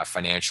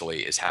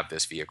financially is have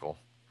this vehicle.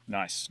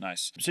 Nice,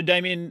 nice. So,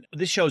 Damien,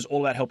 this show is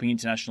all about helping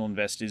international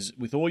investors.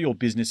 With all your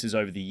businesses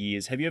over the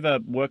years, have you ever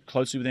worked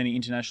closely with any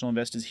international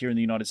investors here in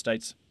the United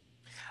States?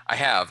 I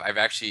have.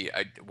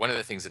 One of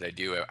the things that I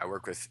do, I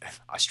work with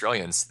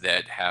Australians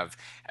that have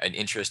an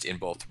interest in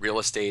both real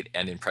estate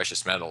and in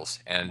precious metals.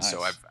 And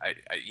so Nice.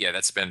 yeah,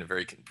 that's been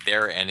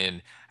there.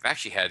 I've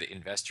actually had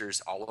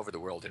investors all over the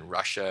world in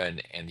Russia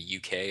and the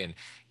UK. And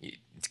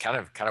it's kind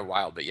of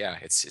wild, but yeah,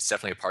 it's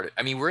definitely a part of,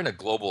 I mean, we're in a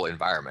global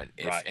environment.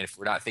 Right. And if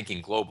we're not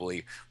thinking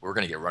globally, we're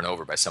going to get run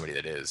over by somebody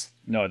that is.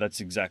 No, that's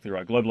exactly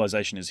right.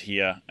 Globalization is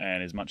here,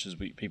 and as much as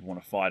people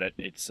want to fight it,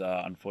 it's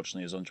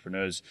unfortunately as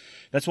entrepreneurs,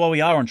 that's why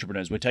we are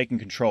entrepreneurs. We're taking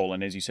control,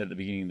 and as you said at the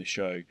beginning of the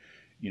show,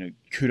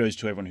 kudos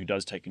to everyone who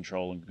does take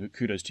control, and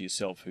kudos to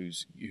yourself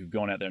who've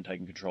gone out there and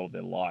taken control of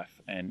their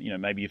life. And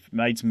maybe you've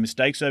made some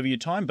mistakes over your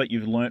time, but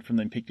you've learnt from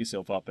them, picked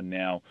yourself up, and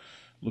now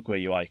look where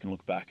you are. You can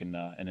look back and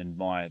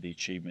admire the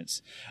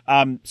achievements.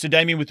 So,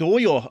 Damien, with all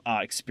your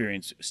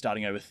experience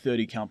starting over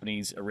 30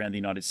 companies around the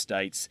United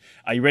States,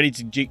 are you ready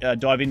to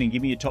dive in and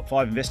give me your top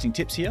 5 investing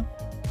tips here?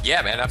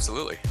 Yeah, man,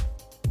 absolutely.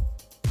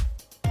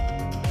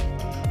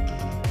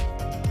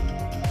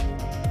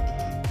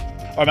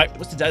 All right, mate,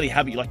 what's the daily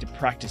habit you like to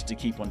practice to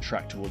keep on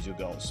track towards your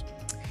goals?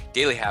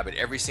 Daily habit.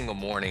 Every single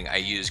morning, I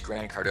use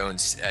Grant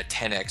Cardone's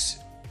 10x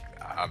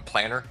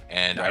planner,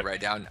 and Right.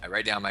 I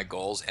write down my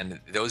goals, and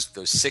those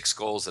 6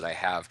 goals that I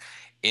have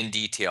in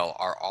detail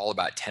are all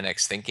about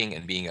 10x thinking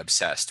and being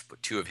obsessed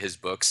with 2 of his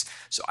books.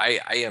 So I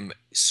am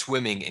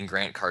swimming in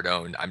Grant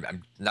Cardone.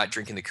 I'm not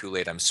drinking the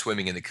Kool-Aid, I'm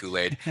swimming in the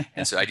Kool-Aid.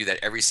 And so I do that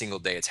every single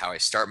day. It's how I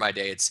start my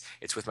day.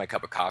 It's with my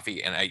cup of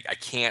coffee, and I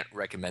can't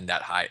recommend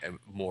that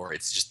more.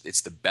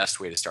 It's the best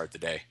way to start the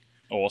day.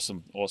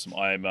 Awesome.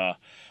 I'm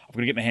got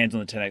to get my hands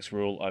on the 10x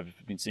rule. I've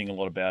been seeing a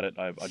lot about it.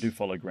 I do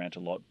follow Grant a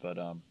lot, but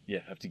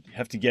yeah,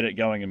 have to get it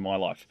going in my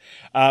life.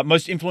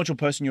 Most influential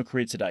person in your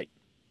career to date?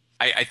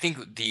 I think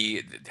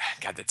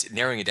God, that's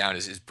narrowing it down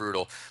is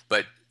brutal,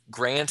 but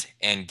Grant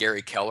and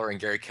Gary Keller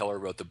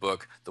wrote the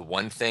book The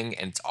One Thing,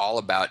 and it's all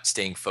about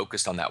staying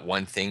focused on that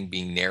one thing,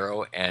 being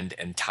narrow and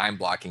time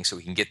blocking so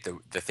we can get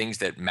the things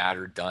that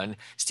matter done.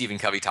 Stephen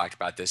Covey talked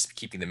about this,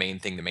 keeping the main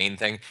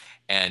thing,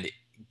 and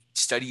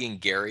studying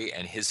Gary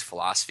and his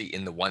philosophy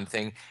in The One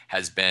Thing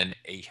has been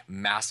a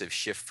massive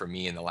shift for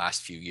me in the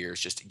last few years,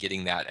 just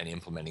getting that and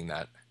implementing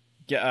that.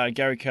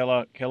 Gary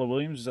Keller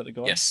Williams, is that the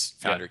guy? Yes,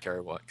 founder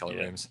Keller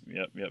Williams.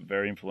 Yep,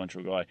 very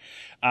influential guy.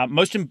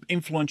 Most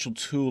influential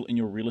tool in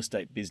your real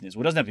estate business?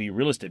 Well, it doesn't have to be a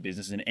real estate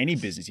business. In any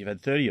business, you've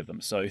had 30 of them,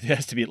 so there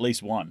has to be at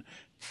least one.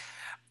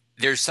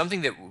 There's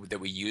something that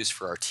we use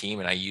for our team,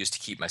 and I use to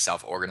keep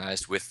myself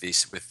organized with the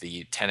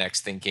 10x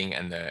thinking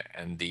and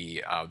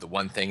the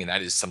one thing, and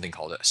that is something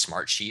called a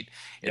smart sheet.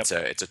 Yep.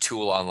 It's a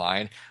tool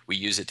online. We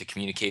use it to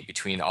communicate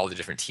between all the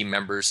different team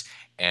members,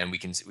 and we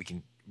can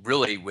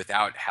really,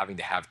 without having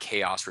to have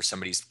chaos where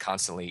somebody's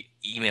constantly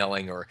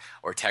emailing or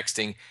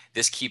texting.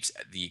 This keeps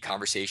the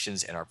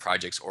conversations and our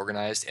projects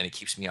organized, and it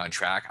keeps me on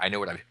track. I know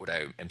what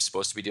I am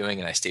supposed to be doing,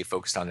 and I stay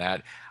focused on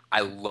that.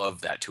 I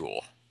love that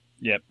tool.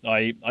 Yep.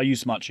 I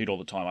use Smartsheet all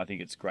the time. I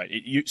think it's great.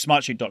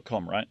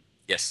 Smartsheet.com, right?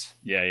 Yes.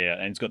 Yeah,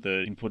 and it's got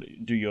the input,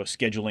 do your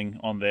scheduling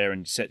on there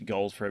and set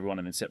goals for everyone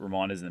and then set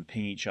reminders and then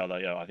ping each other.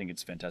 Yeah, I think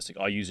it's fantastic.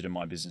 I use it in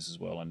my business as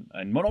well,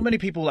 and not many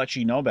people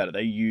actually know about it.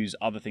 They use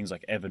other things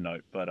like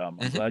Evernote, but I'm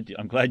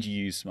glad you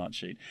use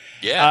Smartsheet.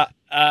 Yeah.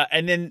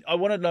 And then I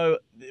want to know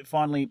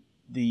finally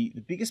the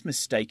biggest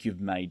mistake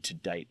you've made to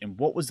date, and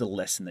what was the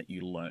lesson that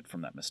you learned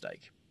from that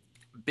mistake?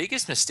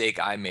 Biggest mistake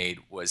I made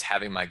was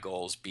having my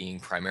goals being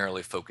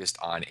primarily focused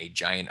on a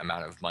giant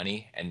amount of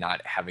money and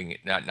not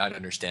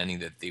understanding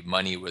that the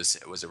money was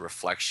a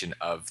reflection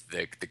of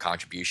the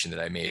contribution that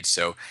I made.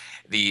 So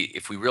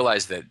if we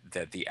realize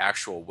that the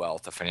actual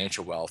wealth, the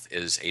financial wealth,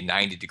 is a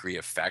 90-degree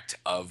effect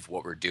of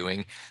what we're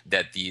doing,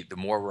 that the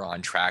more we're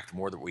on track, the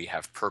more that we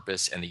have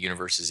purpose and the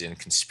universe is in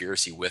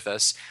conspiracy with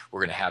us,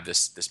 we're going to have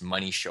this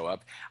money show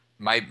up.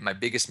 My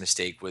biggest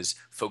mistake was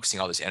focusing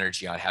all this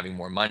energy on having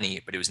more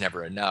money, but it was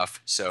never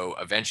enough. So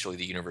eventually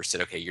the universe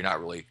said, okay, you're not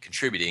really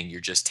contributing,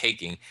 you're just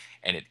taking,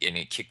 and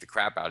it kicked the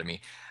crap out of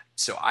me.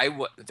 So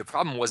the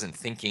problem wasn't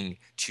thinking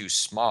too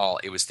small,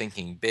 it was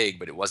thinking big,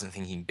 but it wasn't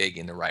thinking big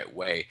in the right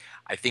way.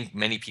 I think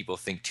many people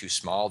think too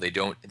small.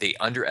 They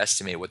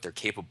underestimate what they're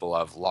capable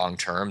of long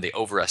term, they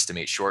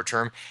overestimate short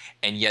term,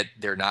 and yet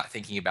they're not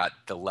thinking about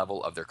the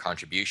level of their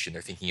contribution,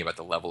 they're thinking about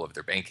the level of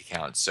their bank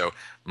account. So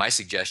my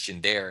suggestion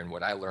there, and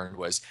what I learned,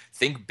 was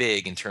think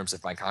big in terms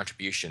of my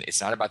contribution.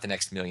 It's not about the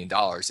next $1 million,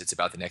 it's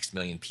about the next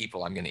million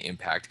people I'm going to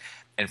impact.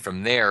 And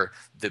from there,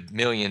 the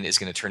million is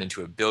going to turn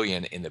into $1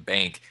 billion in the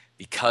bank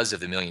because of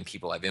the million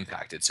people I've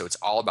impacted. So it's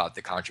all about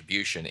the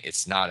contribution.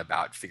 It's not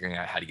about figuring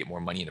out how to get more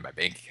money into my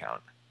bank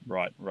account.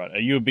 Right. Are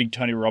you a big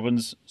Tony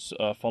Robbins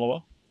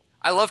follower?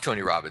 I love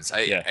Tony Robbins.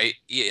 Yeah.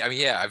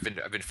 I've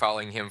been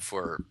following him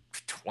for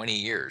 20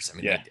 years.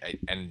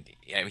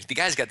 The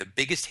guy's got the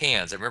biggest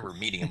hands. I remember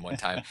meeting him one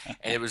time,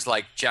 and it was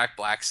like Jack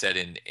Black said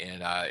in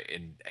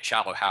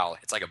Shallow Hal.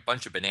 It's like a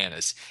bunch of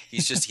bananas.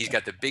 He's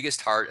got the biggest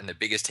heart and the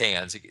biggest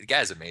hands. The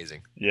guy's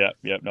amazing. Yeah.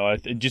 No,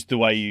 just the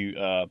way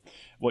you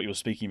what you were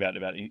speaking about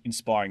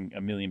inspiring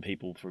 1 million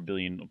people for $1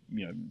 billion,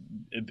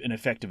 an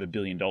effect of $1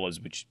 billion,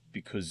 which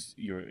because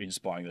you're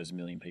inspiring those 1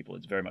 million people,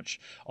 it's very much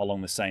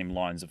along the same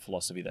lines of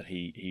philosophy that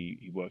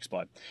he works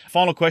by.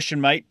 Final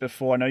question, mate,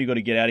 before I know you got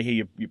to get out of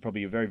here. You're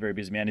probably a very, very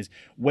busy man. Is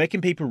where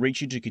can people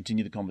reach you to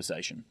continue the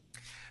conversation?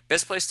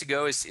 Best place to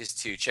go is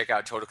to check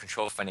out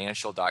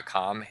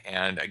totalcontrolfinancial.com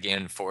and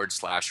again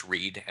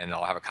 /read, and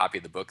I'll have a copy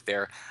of the book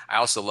there. I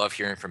also love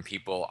hearing from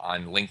people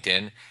on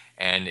LinkedIn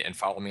and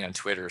follow me on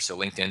Twitter. So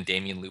LinkedIn,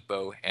 Damian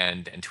Lupo,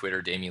 and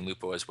Twitter, Damian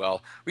Lupo as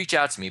well. Reach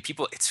out to me.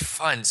 People, it's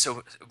fun.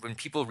 So when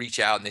people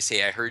reach out and they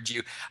say, I heard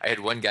you, I had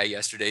one guy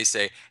yesterday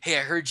say, hey,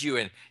 I heard you,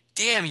 and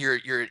damn,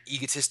 you're an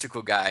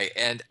egotistical guy.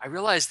 And I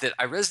realized that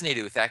I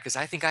resonated with that because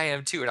I think I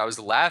am too. And I was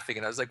laughing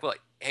and I was like, well,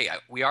 hey,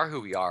 we are who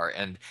we are.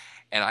 And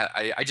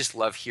I just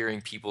love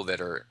hearing people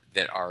that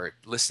are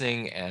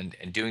listening and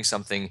doing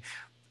something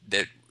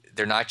that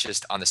they're not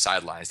just on the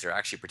sidelines, they're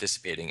actually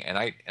participating. And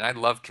I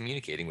love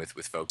communicating with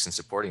folks and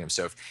supporting them.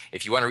 So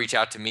if you want to reach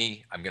out to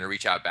me, I'm going to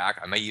reach out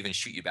back. I might even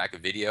shoot you back a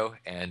video.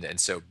 And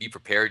so be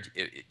prepared.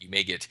 You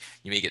may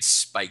get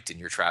spiked in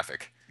your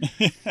traffic.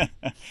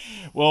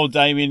 Well,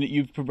 Damian,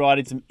 you've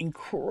provided some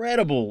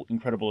incredible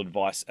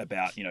advice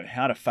about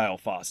how to fail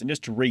fast. And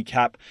just to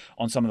recap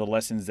on some of the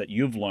lessons that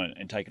you've learned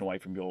and taken away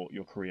from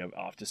your career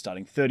after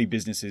starting 30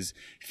 businesses,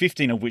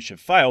 15 of which have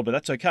failed, but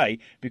that's okay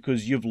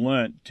because you've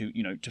learned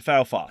to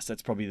fail fast.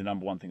 That's probably the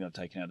number one thing that I've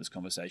taken out of this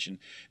conversation.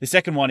 The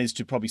second one is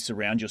to probably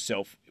surround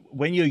yourself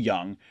when you're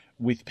young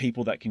with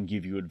people that can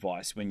give you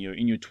advice. When you're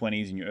in your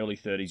 20s and your early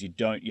 30s,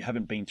 you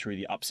haven't been through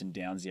the ups and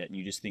downs yet, and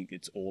you just think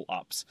it's all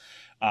ups.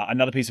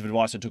 Another piece of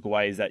advice I took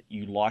away is that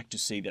you like to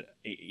see that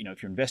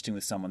if you're investing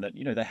with someone that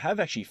they have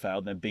actually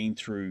failed, they've been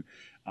through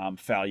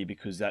failure,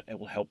 because that it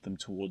will help them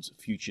towards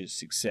future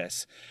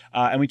success.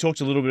 And we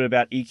talked a little bit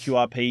about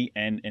EQRP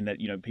and that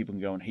people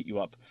can go and hit you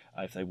up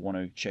if they want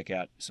to check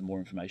out some more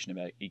information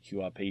about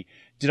EQRP.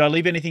 Did I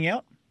leave anything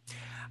out?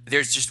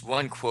 There's just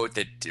one quote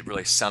that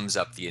really sums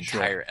up the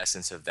entire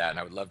essence of that, and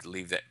I would love to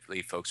leave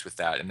folks with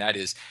that, and that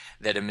is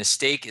that a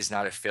mistake is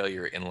not a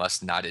failure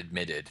unless not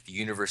admitted. The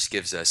universe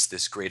gives us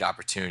this great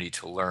opportunity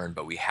to learn,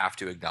 but we have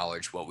to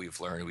acknowledge what we've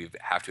learned. We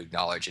have to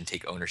acknowledge and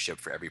take ownership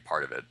for every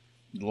part of it.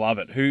 Love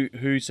it.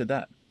 Who said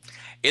that?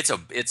 It's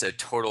a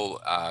total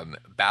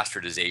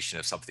bastardization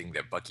of something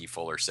that Bucky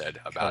Fuller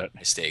said about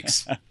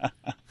mistakes.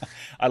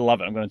 I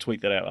love it. I'm going to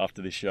tweet that out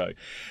after this show.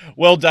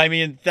 Well,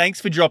 Damian, thanks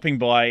for dropping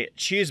by.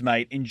 Cheers,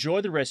 mate. Enjoy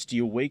the rest of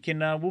your week, and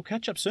we'll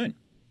catch up soon.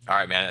 All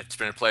right, man. It's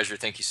been a pleasure.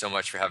 Thank you so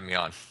much for having me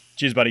on.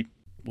 Cheers, buddy.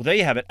 Well, there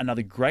you have it.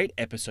 Another great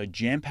episode,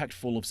 jam-packed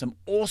full of some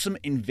awesome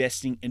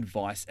investing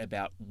advice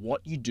about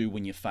what you do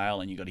when you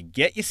fail, and you got to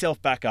get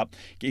yourself back up,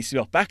 get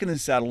yourself back in the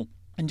saddle.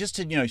 And just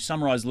to,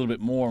 summarize a little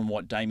bit more on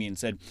what Damien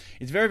said,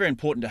 it's very, very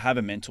important to have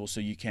a mentor so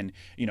you can,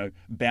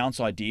 bounce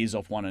ideas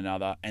off one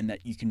another, and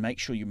that you can make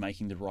sure you're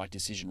making the right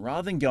decision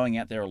rather than going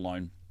out there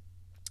alone.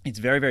 It's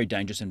very, very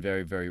dangerous and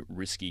very, very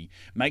risky.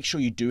 Make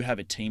sure you do have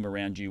a team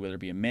around you, whether it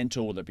be a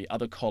mentor, whether it be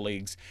other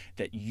colleagues,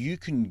 that you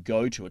can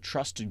go to a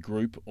trusted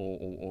group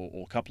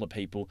or a couple of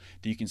people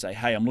that you can say,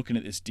 hey, I'm looking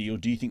at this deal.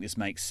 Do you think this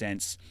makes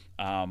sense?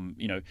 And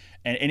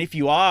if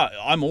you are,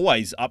 I'm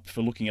always up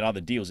for looking at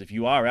other deals. If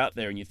you are out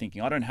there and you're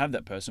thinking, I don't have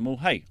that person, well,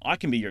 hey, I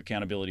can be your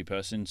accountability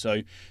person.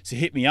 So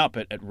hit me up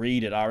at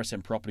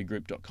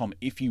reid@rsnpropertygroup.com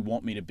if you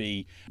want me to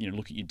be,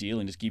 look at your deal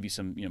and just give you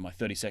some, my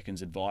 30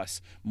 seconds advice.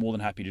 More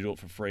than happy to do it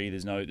for free.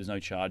 There's no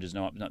charges,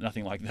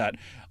 nothing like that.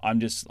 I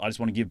just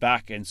want to give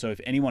back. And so if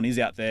anyone is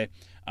out there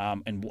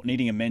and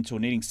needing a mentor,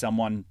 needing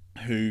someone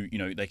who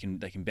they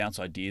can bounce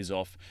ideas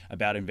off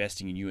about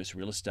investing in US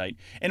real estate,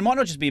 and it might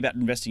not just be about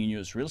investing in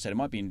US real estate. It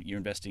might be you're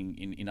investing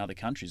in other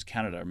countries,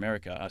 Canada,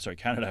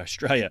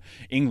 Australia,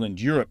 England,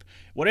 Europe,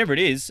 whatever it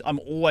is. I'm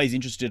always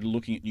interested in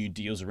looking at new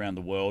deals around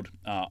the world.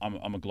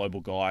 I'm a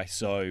global guy,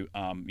 so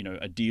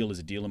a deal is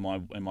a deal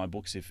in my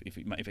books. If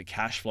it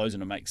cash flows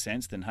and it makes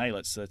sense, then hey,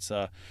 let's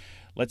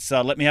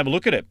let me have a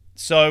look at it.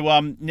 So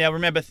now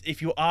remember,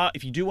 if you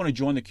do want to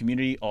join the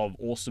community of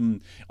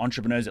awesome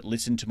entrepreneurs that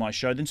listen to my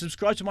show, then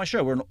subscribe to my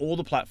show. We're on all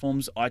the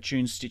platforms: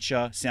 iTunes,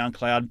 Stitcher,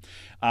 SoundCloud.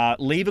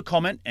 Leave a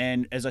comment,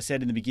 and as I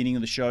said in the beginning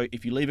of the show,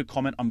 if you leave a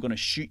comment, I'm going to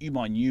shoot you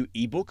my new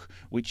ebook,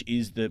 which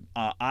is the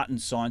Art and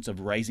Science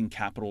of Raising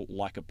Capital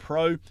Like a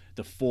Pro,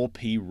 the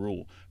 4P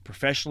Rule: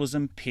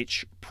 professionalism,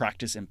 pitch,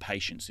 practice, and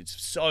patience. It's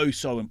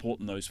so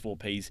important, those 4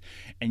 Ps,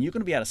 and you're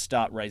going to be able to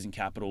start raising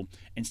capital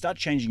and start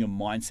changing your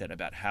mindset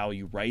about how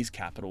you raise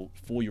capital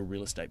for your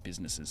real estate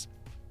businesses.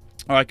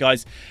 All right,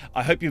 guys,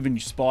 I hope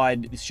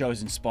this show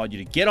has inspired you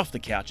to get off the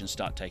couch and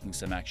start taking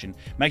some action.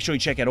 Make sure you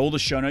check out all the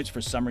show notes for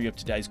a summary of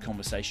today's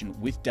conversation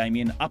with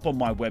Damien up on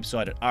my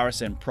website at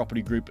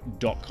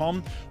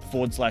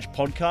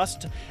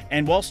rsnpropertygroup.com/podcast.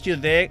 And whilst you're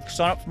there,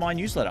 sign up for my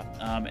newsletter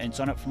and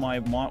sign up for my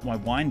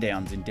wine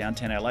downs in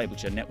downtown LA,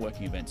 which are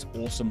networking events.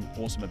 Awesome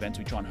events.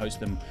 We try and host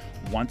them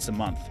once a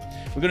month.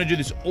 We're going to do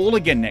this all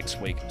again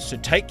next week. So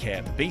take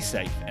care, be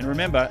safe, and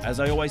remember, as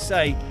I always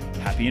say,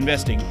 happy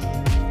investing.